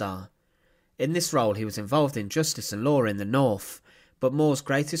Lancaster. In this role he was involved in justice and law in the north, but More's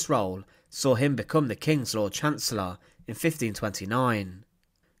greatest role saw him become the King's Lord Chancellor in 1529.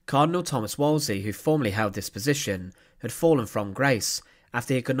 Cardinal Thomas Wolsey, who formerly held this position, had fallen from grace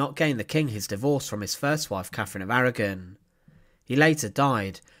after he could not gain the king his divorce from his first wife Catherine of Aragon. He later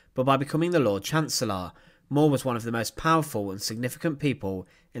died, but by becoming the Lord Chancellor, More was one of the most powerful and significant people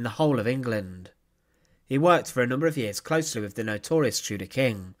in the whole of England. He worked for a number of years closely with the notorious Tudor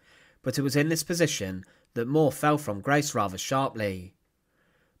king, but it was in this position that More fell from grace rather sharply.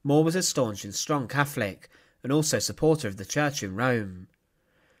 More was a staunch and strong Catholic, and also supporter of the Church in Rome.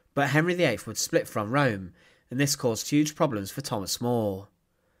 But Henry VIII would split from Rome, and this caused huge problems for Thomas More.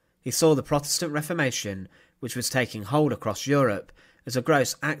 He saw the Protestant Reformation, which was taking hold across Europe, as a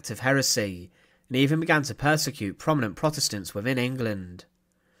gross act of heresy, and he even began to persecute prominent Protestants within England.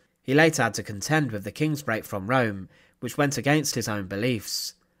 He later had to contend with the king's break from Rome, which went against his own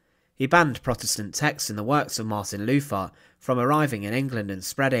beliefs. He banned Protestant texts in the works of Martin Luther from arriving in England and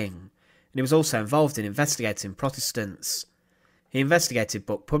spreading, and he was also involved in investigating Protestants. He investigated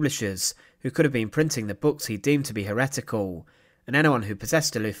book publishers who could have been printing the books he deemed to be heretical, and anyone who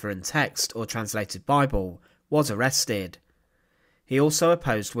possessed a Lutheran text or translated Bible was arrested. He also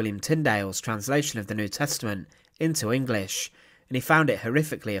opposed William Tyndale's translation of the New Testament into English, and he found it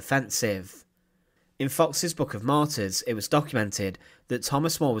horrifically offensive. In Fox's Book of Martyrs, it was documented that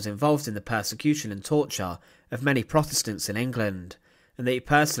Thomas More was involved in the persecution and torture of many Protestants in England, and that he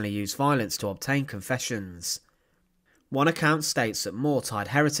personally used violence to obtain confessions. One account states that More tied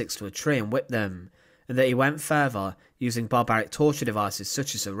heretics to a tree and whipped them, and that he went further, using barbaric torture devices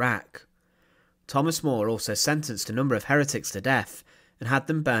such as a rack. Thomas More also sentenced a number of heretics to death and had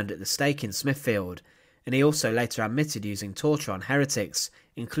them burned at the stake in Smithfield, and he also later admitted using torture on heretics,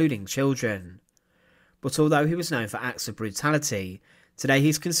 including children. But although he was known for acts of brutality, today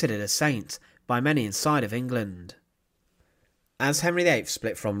he's considered a saint by many inside of England. As Henry VIII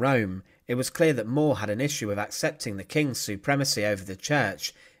split from Rome, it was clear that More had an issue with accepting the king's supremacy over the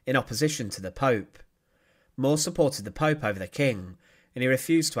church in opposition to the Pope. More supported the Pope over the king, and he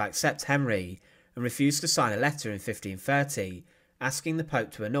refused to accept Henry, and refused to sign a letter in 1530 asking the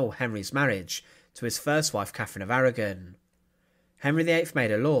Pope to annul Henry's marriage to his first wife Catherine of Aragon. Henry VIII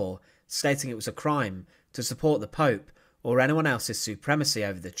made a law stating it was a crime to support the Pope or anyone else's supremacy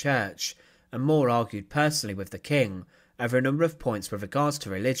over the church, and More argued personally with the king over a number of points with regards to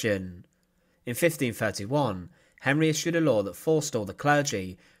religion. In 1531, Henry issued a law that forced all the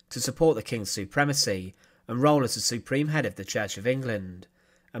clergy to support the king's supremacy and role as the supreme head of the Church of England,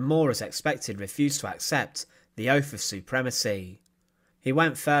 and More, as expected, refused to accept the oath of supremacy. He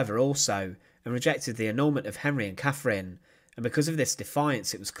went further also and rejected the annulment of Henry and Catherine, and because of this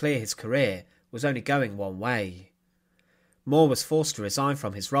defiance it was clear his career was only going one way. More was forced to resign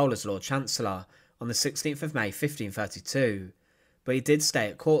from his role as Lord Chancellor on the 16th of May 1532, but he did stay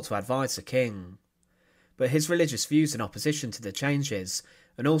at court to advise the king. But his religious views in opposition to the changes,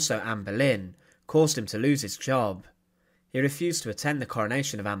 and also Anne Boleyn, caused him to lose his job. He refused to attend the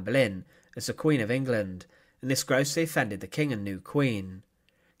coronation of Anne Boleyn as the Queen of England, and this grossly offended the king and new queen.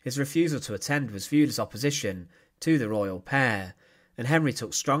 His refusal to attend was viewed as opposition to the royal pair, and Henry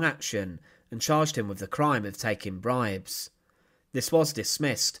took strong action and charged him with the crime of taking bribes. This was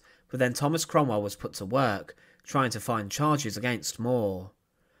dismissed, but then Thomas Cromwell was put to work, trying to find charges against More.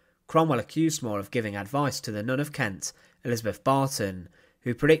 Cromwell accused More of giving advice to the nun of Kent, Elizabeth Barton,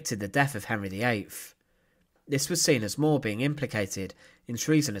 who predicted the death of Henry VIII. This was seen as More being implicated in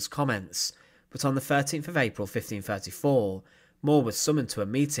treasonous comments, but on the 13th of April 1534, More was summoned to a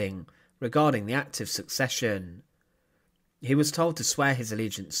meeting regarding the Act of Succession. He was told to swear his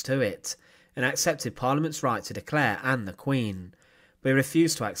allegiance to it, and accepted Parliament's right to declare Anne the Queen, but he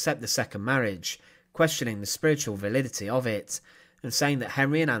refused to accept the second marriage, questioning the spiritual validity of it, and saying that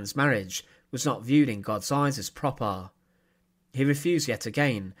Henry and Anne's marriage was not viewed in God's eyes as proper. He refused yet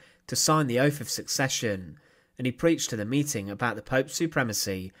again to sign the oath of succession, and he preached to the meeting about the Pope's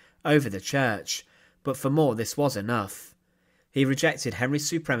supremacy over the church, but for More this was enough. He rejected Henry's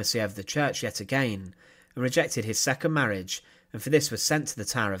supremacy over the church yet again, and rejected his second marriage, and for this was sent to the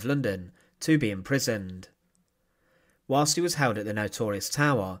Tower of London to be imprisoned. Whilst he was held at the notorious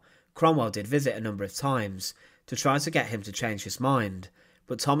Tower, Cromwell did visit a number of times to try to get him to change his mind,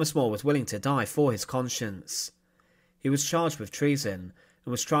 but Thomas More was willing to die for his conscience. He was charged with treason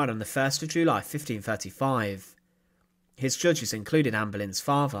and was tried on the 1st of July 1535. His judges included Anne Boleyn's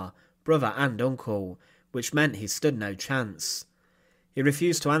father, brother and uncle, which meant he stood no chance. He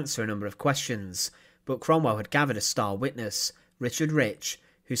refused to answer a number of questions, but Cromwell had gathered a star witness, Richard Rich,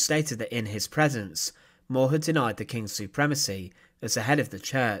 who stated that in his presence, More had denied the king's supremacy as the head of the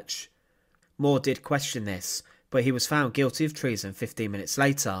church. More did question this, but he was found guilty of treason 15 minutes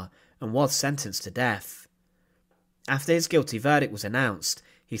later and was sentenced to death. After his guilty verdict was announced,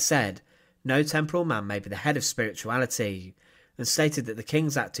 he said, "No temporal man may be the head of spirituality," and stated that the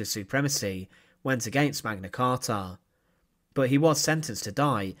king's active supremacy went against Magna Carta. But he was sentenced to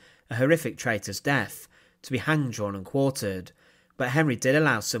die a horrific traitor's death, to be hanged, drawn and quartered, but Henry did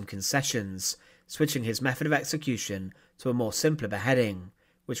allow some concessions, switching his method of execution to a more simpler beheading,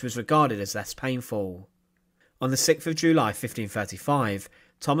 which was regarded as less painful. On the 6th of July 1535,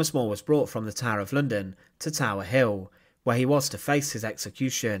 Thomas More was brought from the Tower of London to Tower Hill, where he was to face his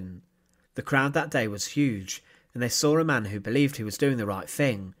execution. The crowd that day was huge, and they saw a man who believed he was doing the right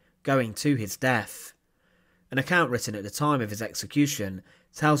thing, going to his death. An account written at the time of his execution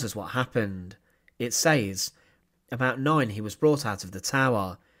tells us what happened. It says, "About 9 he was brought out of the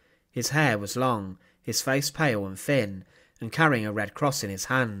tower. His hair was long, his face pale and thin, and carrying a red cross in his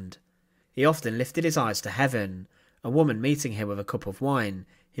hand. He often lifted his eyes to heaven. A woman meeting him with a cup of wine,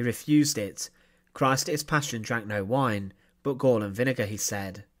 he refused it. Christ at his passion drank no wine, but gall and vinegar, he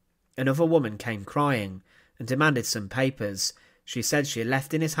said. Another woman came crying, and demanded some papers she said she had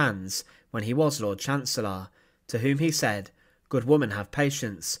left in his hands when he was Lord Chancellor, to whom he said, 'Good woman, have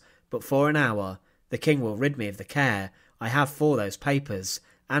patience, but for an hour the king will rid me of the care I have for those papers,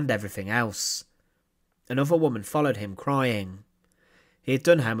 and everything else.' Another woman followed him crying. He had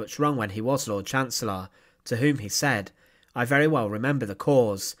done her much wrong when he was Lord Chancellor, to whom he said, 'I very well remember the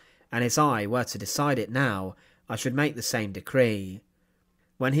cause, and as I were to decide it now, I should make the same decree.'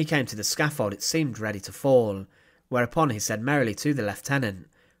 When he came to the scaffold it seemed ready to fall, whereupon he said merrily to the lieutenant,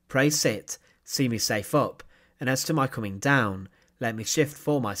 'Pray sit, see me safe up, and as to my coming down, let me shift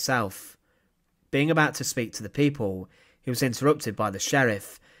for myself.' Being about to speak to the people, he was interrupted by the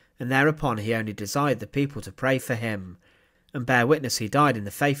sheriff, and thereupon he only desired the people to pray for him, and bear witness he died in the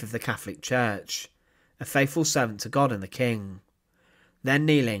faith of the Catholic Church, a faithful servant to God and the king. Then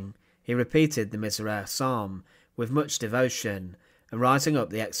kneeling, he repeated the Miserere psalm with much devotion, and rising up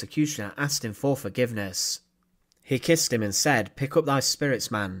the executioner asked him for forgiveness. He kissed him and said, 'Pick up thy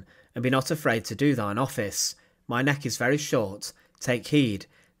spirits, man, and be not afraid to do thine office. My neck is very short, take heed,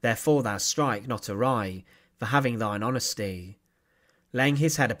 therefore thou strike not awry, for having thine honesty.' Laying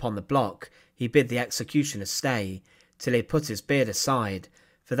his head upon the block, he bid the executioner stay, till he had put his beard aside,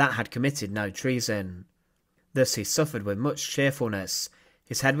 for that had committed no treason. Thus he suffered with much cheerfulness.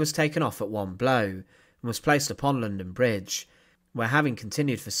 His head was taken off at one blow, and was placed upon London Bridge, where having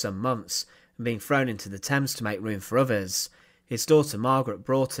continued for some months, and being thrown into the Thames to make room for others, his daughter Margaret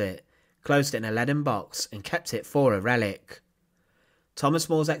brought it, closed it in a leaden box, and kept it for a relic. Thomas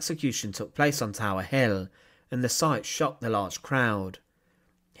More's execution took place on Tower Hill, and the sight shocked the large crowd.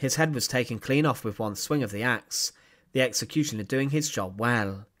 His head was taken clean off with one swing of the axe, the executioner doing his job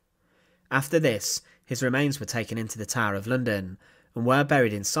well. After this, his remains were taken into the Tower of London, and were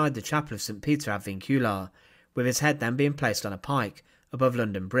buried inside the chapel of St. Peter ad Vincula, with his head then being placed on a pike above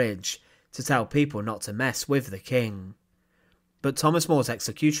London Bridge, to tell people not to mess with the king. But Thomas More's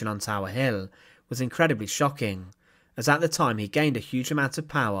execution on Tower Hill was incredibly shocking, as at the time he gained a huge amount of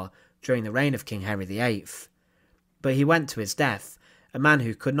power during the reign of King Henry VIII. But he went to his death, a man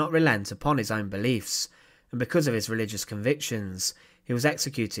who could not relent upon his own beliefs, and because of his religious convictions, he was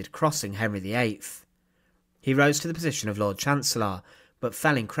executed crossing Henry VIII. He rose to the position of Lord Chancellor, but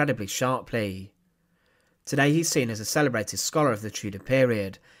fell incredibly sharply. Today he's seen as a celebrated scholar of the Tudor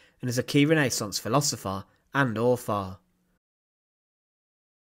period, and as a key Renaissance philosopher and author.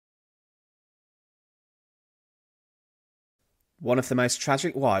 One of the most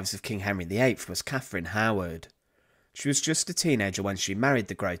tragic wives of King Henry VIII was Catherine Howard. She was just a teenager when she married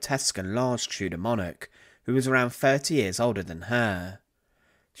the grotesque and large Tudor monarch, who was around 30 years older than her.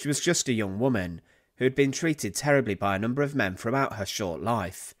 She was just a young woman who had been treated terribly by a number of men throughout her short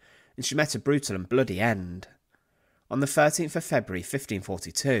life, and she met a brutal and bloody end. On the 13th of February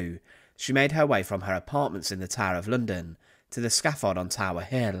 1542, she made her way from her apartments in the Tower of London to the scaffold on Tower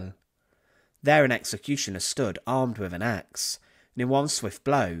Hill. There an executioner stood armed with an axe, and in one swift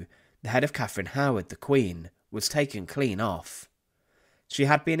blow, the head of Catherine Howard, the Queen, was taken clean off. She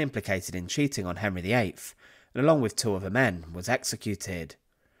had been implicated in cheating on Henry VIII, and along with 2 other men, was executed.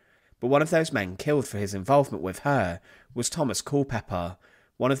 But one of those men killed for his involvement with her was Thomas Culpeper,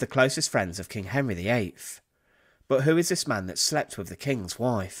 one of the closest friends of King Henry VIII. But who is this man that slept with the king's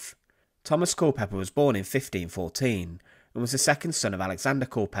wife? Thomas Culpeper was born in 1514, and was the second son of Alexander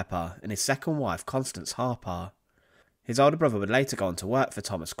Culpeper and his second wife Constance Harper. His older brother would later go on to work for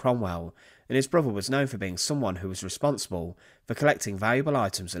Thomas Cromwell, and his brother was known for being someone who was responsible for collecting valuable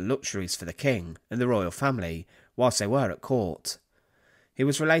items and luxuries for the king and the royal family whilst they were at court. He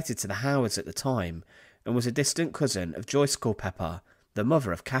was related to the Howards at the time and was a distant cousin of Joyce Culpeper, the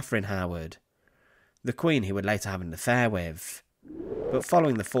mother of Catherine Howard, the Queen he would later have an affair with. But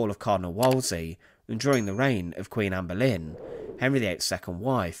following the fall of Cardinal Wolsey and during the reign of Queen Anne Boleyn, Henry VIII's second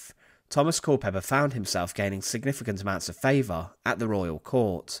wife, Thomas Culpeper found himself gaining significant amounts of favour at the royal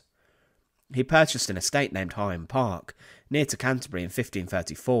court. He purchased an estate named Higham Park, near to Canterbury in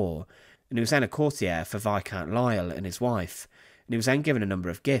 1534, and he was then a courtier for Viscount Lisle and his wife, and he was then given a number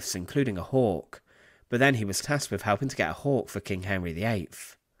of gifts, including a hawk, but then he was tasked with helping to get a hawk for King Henry VIII.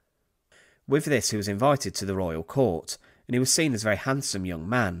 With this, he was invited to the royal court, and he was seen as a very handsome young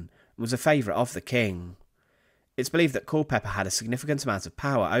man, and was a favourite of the king. It's believed that Culpeper had a significant amount of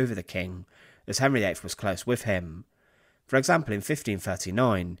power over the king, as Henry VIII was close with him. For example, in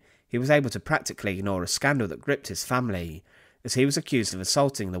 1539, he was able to practically ignore a scandal that gripped his family, as he was accused of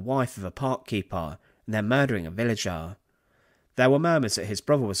assaulting the wife of a park keeper and then murdering a villager. There were murmurs that his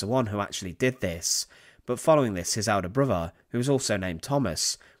brother was the one who actually did this, but following this, his elder brother, who was also named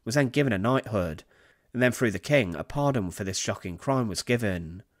Thomas, was then given a knighthood, and then through the king, a pardon for this shocking crime was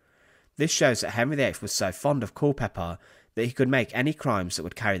given. This shows that Henry VIII was so fond of Culpeper that he could make any crimes that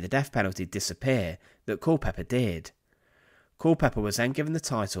would carry the death penalty disappear that Culpeper did. Culpeper was then given the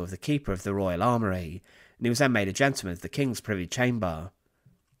title of the Keeper of the Royal Armoury, and he was then made a gentleman of the King's Privy Chamber.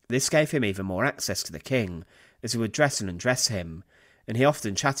 This gave him even more access to the King, as he would dress and undress him, and he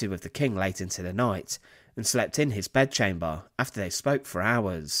often chatted with the King late into the night, and slept in his bedchamber after they spoke for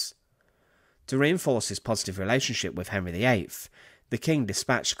hours. To reinforce his positive relationship with Henry VIII, the King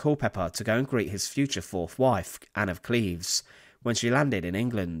dispatched Culpeper to go and greet his future fourth wife, Anne of Cleves, when she landed in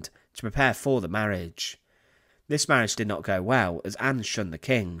England, to prepare for the marriage. This marriage did not go well, as Anne shunned the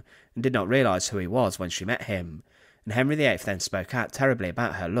king, and did not realise who he was when she met him, and Henry VIII then spoke out terribly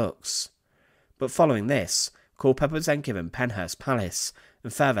about her looks. But following this, Culpeper was then given Penhurst Palace,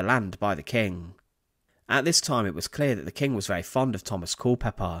 and further land by the king. At this time it was clear that the king was very fond of Thomas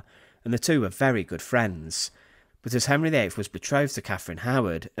Culpeper, and the two were very good friends, but as Henry VIII was betrothed to Catherine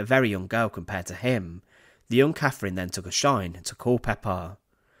Howard, a very young girl compared to him, the young Catherine then took a shine to Culpeper.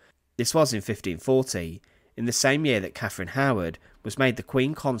 This was in 1540, in the same year that Catherine Howard was made the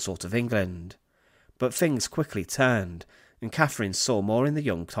Queen Consort of England. But things quickly turned, and Catherine saw more in the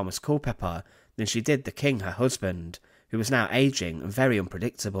young Thomas Culpeper than she did the king her husband, who was now ageing and very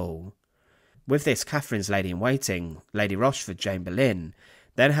unpredictable. With this, Catherine's lady-in-waiting, Lady Rochford Jane Boleyn,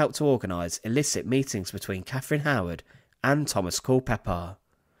 then helped to organise illicit meetings between Catherine Howard and Thomas Culpeper.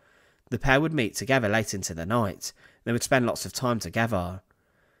 The pair would meet together late into the night, and they would spend lots of time together.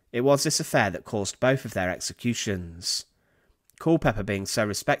 It was this affair that caused both of their executions. Culpeper, being so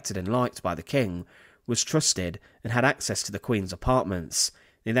respected and liked by the king, was trusted and had access to the Queen's apartments,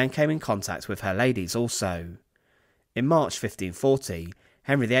 and he then came in contact with her ladies also. In March 1540,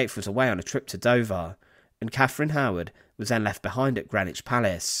 Henry VIII was away on a trip to Dover, and Catherine Howard was then left behind at Greenwich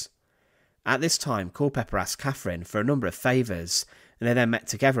Palace. At this time, Culpeper asked Catherine for a number of favours, and they then met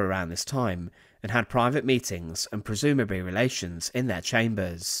together around this time, and had private meetings and presumably relations in their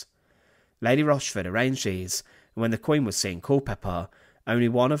chambers. Lady Rochford arranged these, and when the Queen was seeing Culpeper, only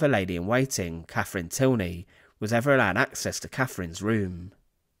one of her lady-in-waiting, Catherine Tilney, was ever allowed access to Catherine's room.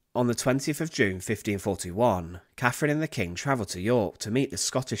 On the 20th of June 1541, Catherine and the King travelled to York to meet the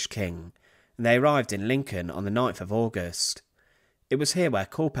Scottish King, and they arrived in Lincoln on the 9th of August. It was here where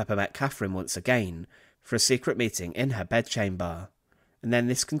Culpeper met Catherine once again for a secret meeting in her bedchamber, and then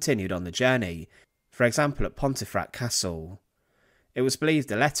this continued on the journey, for example at Pontefract Castle. It was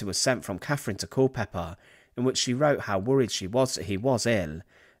believed a letter was sent from Catherine to Culpeper, in which she wrote how worried she was that he was ill,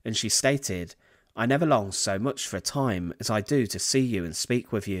 and she stated, "I never longed so much for a time as I do to see you and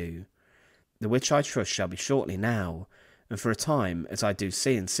speak with you, the which I trust shall be shortly now, and for a time as I do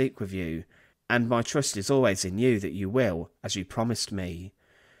see and seek with you, and my trust is always in you that you will, as you promised me."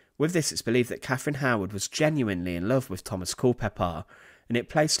 With this, it's believed that Catherine Howard was genuinely in love with Thomas Culpeper, and it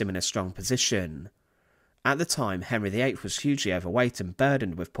placed him in a strong position. At the time, Henry VIII was hugely overweight and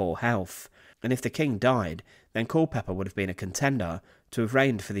burdened with poor health, and if the king died, then Culpeper would have been a contender to have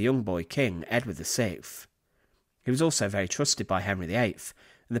reigned for the young boy king, Edward VI. He was also very trusted by Henry VIII,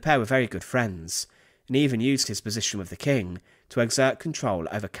 and the pair were very good friends, and he even used his position with the king to exert control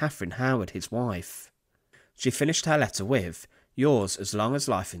over Catherine Howard, his wife. She finished her letter with, "Yours as long as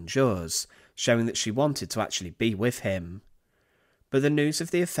life endures," showing that she wanted to actually be with him. But the news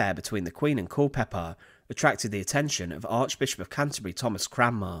of the affair between the Queen and Culpeper attracted the attention of Archbishop of Canterbury Thomas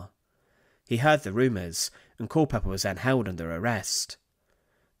Cranmer. He heard the rumours, and Culpeper was then held under arrest.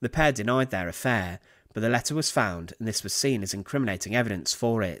 The pair denied their affair, but the letter was found, and this was seen as incriminating evidence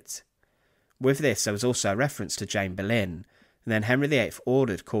for it. With this, there was also a reference to Jane Boleyn, and then Henry VIII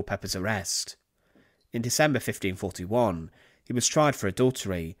ordered Culpeper's arrest. In December 1541, he was tried for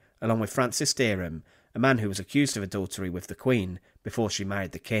adultery, along with Francis Derham, a man who was accused of adultery with the Queen before she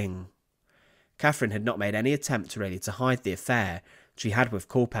married the King. Catherine had not made any attempt really to hide the affair she had with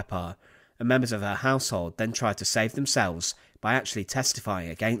Culpeper, and members of her household then tried to save themselves by actually testifying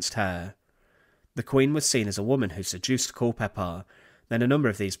against her. The Queen was seen as a woman who seduced Culpeper, then a number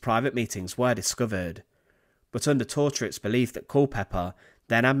of these private meetings were discovered, but under torture it's believed that Culpeper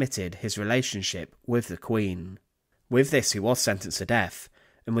then admitted his relationship with the Queen. With this he was sentenced to death,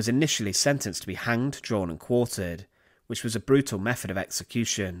 and was initially sentenced to be hanged, drawn and quartered, which was a brutal method of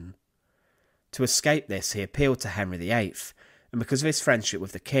execution. To escape this he appealed to Henry VIII, and because of his friendship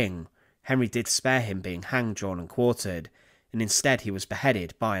with the King, Henry did spare him being hanged, drawn and quartered, and instead he was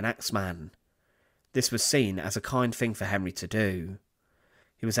beheaded by an axeman. This was seen as a kind thing for Henry to do.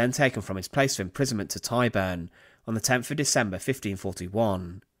 He was then taken from his place of imprisonment to Tyburn on the 10th of December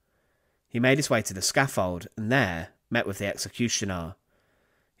 1541. He made his way to the scaffold and there met with the executioner.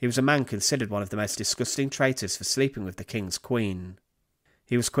 He was a man considered one of the most disgusting traitors for sleeping with the King's Queen.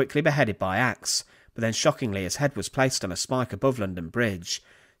 He was quickly beheaded by axe, but then shockingly his head was placed on a spike above London Bridge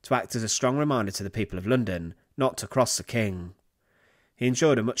to act as a strong reminder to the people of London not to cross the King. He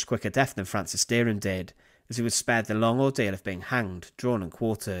endured a much quicker death than Francis Derham did, as he was spared the long ordeal of being hanged, drawn and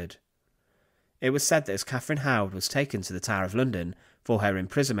quartered. It was said that as Catherine Howard was taken to the Tower of London for her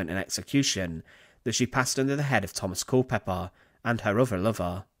imprisonment and execution, that she passed under the head of Thomas Culpeper and her other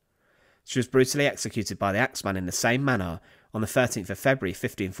lover. She was brutally executed by the axeman in the same manner on the 13th of February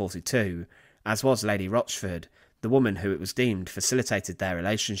 1542, as was Lady Rochford, the woman who it was deemed facilitated their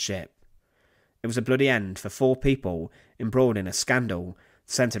relationship. It was a bloody end for 4 people embroiled in a scandal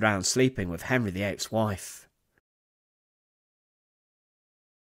centred around sleeping with Henry VIII's wife.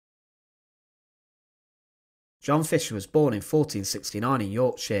 John Fisher was born in 1469 in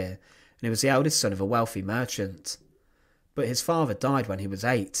Yorkshire, and he was the eldest son of a wealthy merchant. But his father died when he was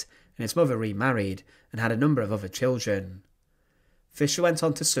 8, and his mother remarried and had a number of other children. Fisher went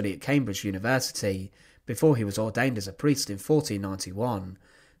on to study at Cambridge University before he was ordained as a priest in 1491,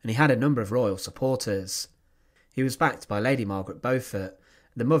 and he had a number of royal supporters. He was backed by Lady Margaret Beaufort,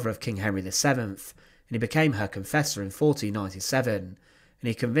 the mother of King Henry VII, and he became her confessor in 1497, and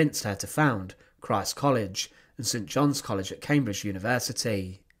he convinced her to found Christ's College and St John's College at Cambridge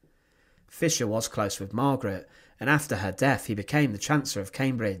University. Fisher was close with Margaret, and after her death he became the Chancellor of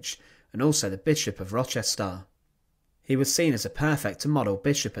Cambridge and also the Bishop of Rochester. He was seen as a perfect and model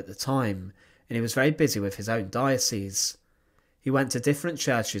bishop at the time, and he was very busy with his own diocese. He went to different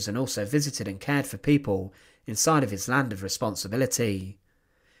churches and also visited and cared for people inside of his land of responsibility.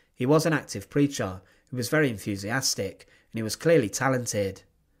 He was an active preacher who was very enthusiastic, and he was clearly talented.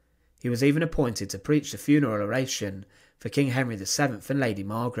 He was even appointed to preach the funeral oration for King Henry VII and Lady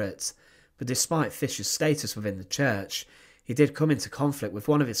Margaret, but despite Fisher's status within the church, he did come into conflict with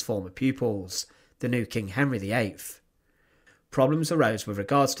one of his former pupils, the new King Henry VIII. Problems arose with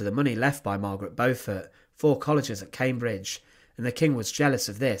regards to the money left by Margaret Beaufort for colleges at Cambridge, and the king was jealous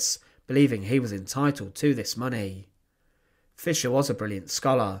of this, believing he was entitled to this money. Fisher was a brilliant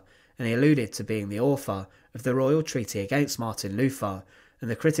scholar, and he alluded to being the author of the Royal Treaty against Martin Luther and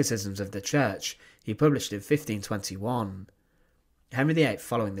the criticisms of the Church he published in 1521. Henry VIII,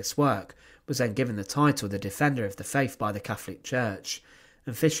 following this work, was then given the title the Defender of the Faith by the Catholic Church,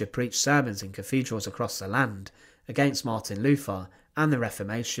 and Fisher preached sermons in cathedrals across the land against Martin Luther and the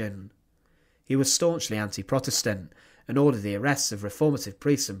Reformation. He was staunchly anti-Protestant and ordered the arrests of reformative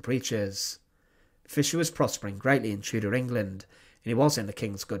priests and preachers. Fisher was prospering greatly in Tudor England, and he was in the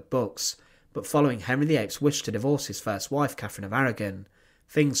king's good books, but following Henry VIII's wish to divorce his first wife, Catherine of Aragon,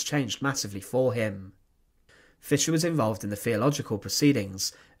 things changed massively for him. Fisher was involved in the theological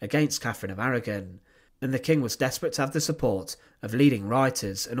proceedings against Catherine of Aragon, and the king was desperate to have the support of leading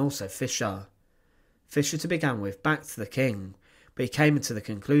writers and also Fisher. Fisher, to begin with, backed the king, but he came into the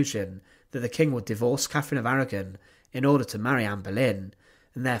conclusion that the king would divorce Catherine of Aragon in order to marry Anne Boleyn,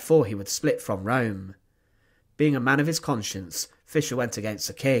 and therefore he would split from Rome. Being a man of his conscience, Fisher went against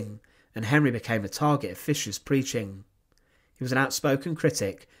the king, and Henry became a target of Fisher's preaching. He was an outspoken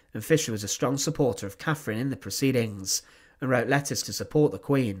critic, and Fisher was a strong supporter of Catherine in the proceedings, and wrote letters to support the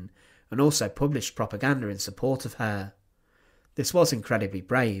Queen, and also published propaganda in support of her. This was incredibly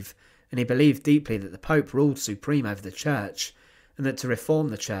brave, and he believed deeply that the Pope ruled supreme over the Church, and that to reform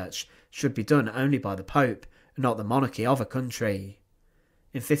the Church should be done only by the Pope, and not the monarchy of a country.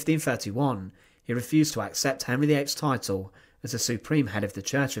 In 1531, he refused to accept Henry VIII's title as the supreme head of the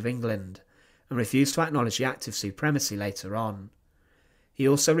Church of England, and refused to acknowledge the active supremacy later on. He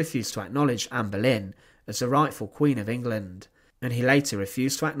also refused to acknowledge Anne Boleyn as the rightful Queen of England, and he later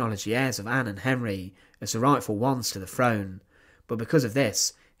refused to acknowledge the heirs of Anne and Henry as the rightful ones to the throne, but because of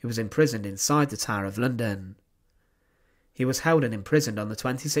this he was imprisoned inside the Tower of London. He was held and imprisoned on the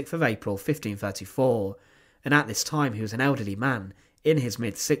 26th of April 1534, and at this time he was an elderly man in his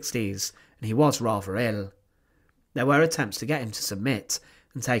mid-60s, and he was rather ill. There were attempts to get him to submit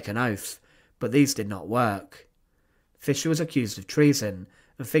and take an oath, but these did not work. Fisher was accused of treason,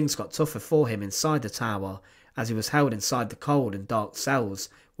 and things got tougher for him inside the tower, as he was held inside the cold and dark cells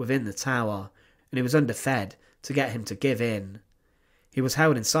within the tower, and he was underfed to get him to give in. He was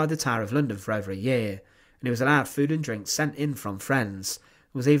held inside the Tower of London for over a year, and he was allowed food and drink sent in from friends,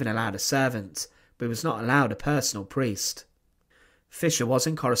 and was even allowed a servant, but he was not allowed a personal priest. Fisher was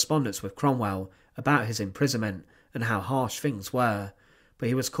in correspondence with Cromwell about his imprisonment and how harsh things were, but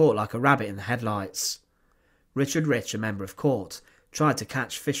he was caught like a rabbit in the headlights. Richard Rich, a member of court, tried to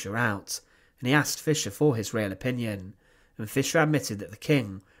catch Fisher out, and he asked Fisher for his real opinion, and Fisher admitted that the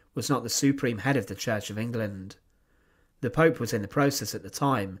king was not the supreme head of the Church of England. The Pope was in the process at the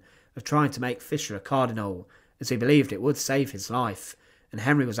time of trying to make Fisher a cardinal, as he believed it would save his life, and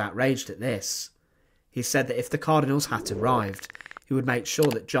Henry was outraged at this. He said that if the cardinal's hat arrived, he would make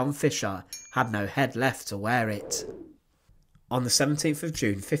sure that John Fisher had no head left to wear it. On the 17th of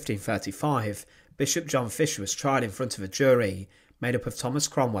June 1535, Bishop John Fisher was tried in front of a jury made up of Thomas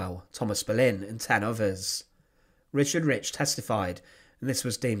Cromwell, Thomas Boleyn and 10 others. Richard Rich testified, and this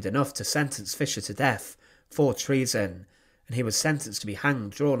was deemed enough to sentence Fisher to death for treason, and he was sentenced to be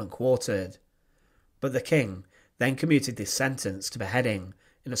hanged, drawn and quartered. But the king then commuted this sentence to beheading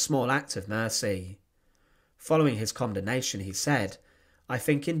in a small act of mercy. Following his condemnation, he said, "I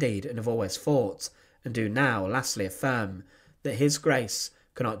think indeed, and have always thought, and do now lastly affirm, that his grace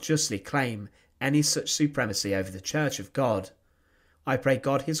cannot justly claim any such supremacy over the Church of God. I pray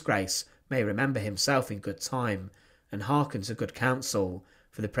God his grace may remember himself in good time, and hearken to good counsel,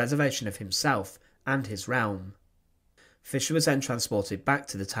 for the preservation of himself and his realm." Fisher was then transported back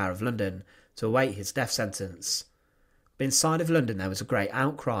to the Tower of London to await his death sentence. But inside of London there was a great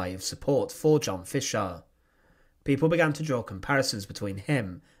outcry of support for John Fisher. People began to draw comparisons between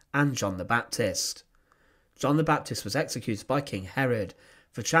him and John the Baptist. John the Baptist was executed by King Herod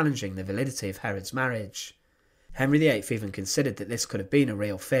for challenging the validity of Herod's marriage. Henry VIII even considered that this could have been a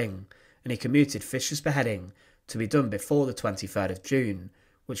real thing, and he commuted Fisher's beheading to be done before the 23rd of June,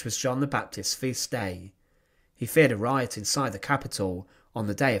 which was John the Baptist's feast day. He feared a riot inside the capital on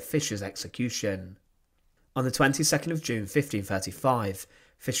the day of Fisher's execution. On the 22nd of June 1535,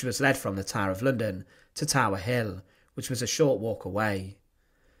 Fisher was led from the Tower of London to Tower Hill, which was a short walk away.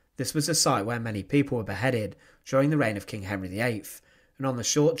 This was a site where many people were beheaded during the reign of King Henry VIII, and on the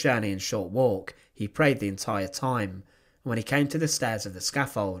short journey and short walk he prayed the entire time, and when he came to the stairs of the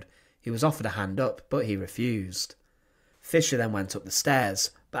scaffold he was offered a hand up, but he refused. Fisher then went up the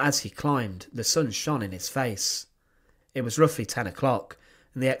stairs, but as he climbed the sun shone in his face. It was roughly 10 o'clock,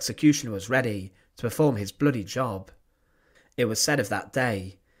 and the executioner was ready to perform his bloody job. It was said of that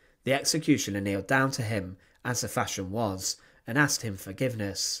day, the executioner kneeled down to him, as the fashion was, and asked him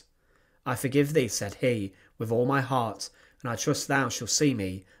forgiveness. "I forgive thee," said he, "with all my heart, and I trust thou shalt see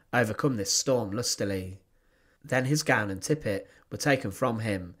me overcome this storm lustily." Then his gown and tippet were taken from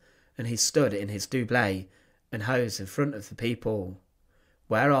him, and he stood in his doublet and hose in front of the people,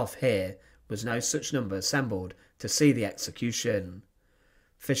 whereof here was no such number assembled to see the execution.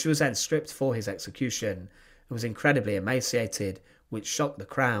 Fisher was then stripped for his execution, and was incredibly emaciated, which shocked the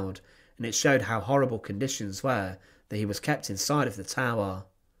crowd, and it showed how horrible conditions were that he was kept inside of the tower.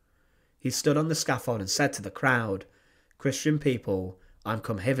 He stood on the scaffold and said to the crowd, "Christian people, I am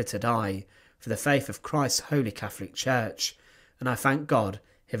come hither to die, for the faith of Christ's holy Catholic Church, and I thank God,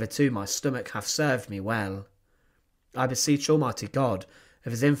 hitherto my stomach hath served me well. I beseech Almighty God,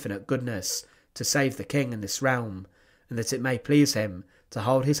 of his infinite goodness, to save the king and this realm, and that it may please him to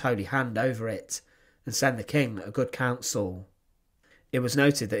hold his holy hand over it, and send the king a good counsel." It was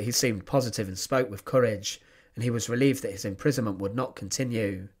noted that he seemed positive and spoke with courage, and he was relieved that his imprisonment would not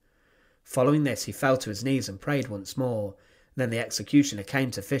continue. Following this he fell to his knees and prayed once more, and then the executioner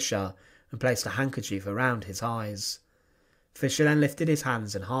came to Fisher and placed a handkerchief around his eyes. Fisher then lifted his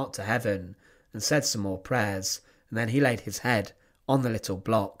hands and heart to heaven, and said some more prayers, and then he laid his head on the little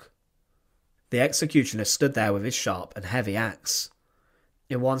block. The executioner stood there with his sharp and heavy axe.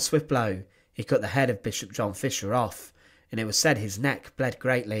 In one swift blow he cut the head of Bishop John Fisher off, and it was said his neck bled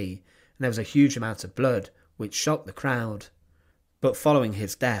greatly, and there was a huge amount of blood, which shocked the crowd. But following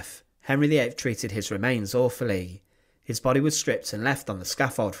his death, Henry VIII treated his remains awfully. His body was stripped and left on the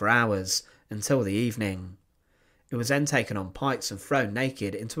scaffold for hours, until the evening. It was then taken on pikes and thrown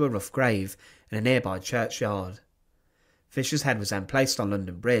naked into a rough grave in a nearby churchyard. Fisher's head was then placed on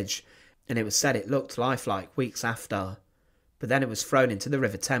London Bridge, and it was said it looked lifelike weeks after, but then it was thrown into the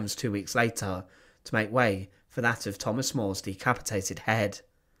River Thames 2 weeks later to make way for that of Thomas More's decapitated head.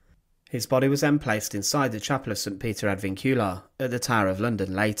 His body was then placed inside the chapel of St Peter ad Vincula at the Tower of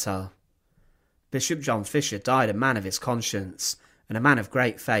London later. Bishop John Fisher died a man of his conscience and a man of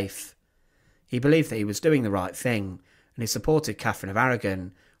great faith. He believed that he was doing the right thing, and he supported Catherine of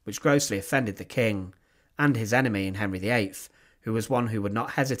Aragon, which grossly offended the king, and his enemy in Henry VIII, who was one who would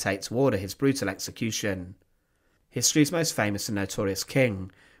not hesitate to order his brutal execution. History's most famous and notorious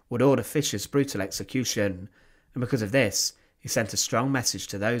king would order Fisher's brutal execution, and because of this, he sent a strong message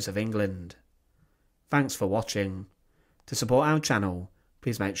to those of England. Thanks for watching. To support our channel,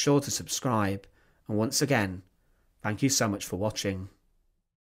 please make sure to subscribe, and once again, thank you so much for watching.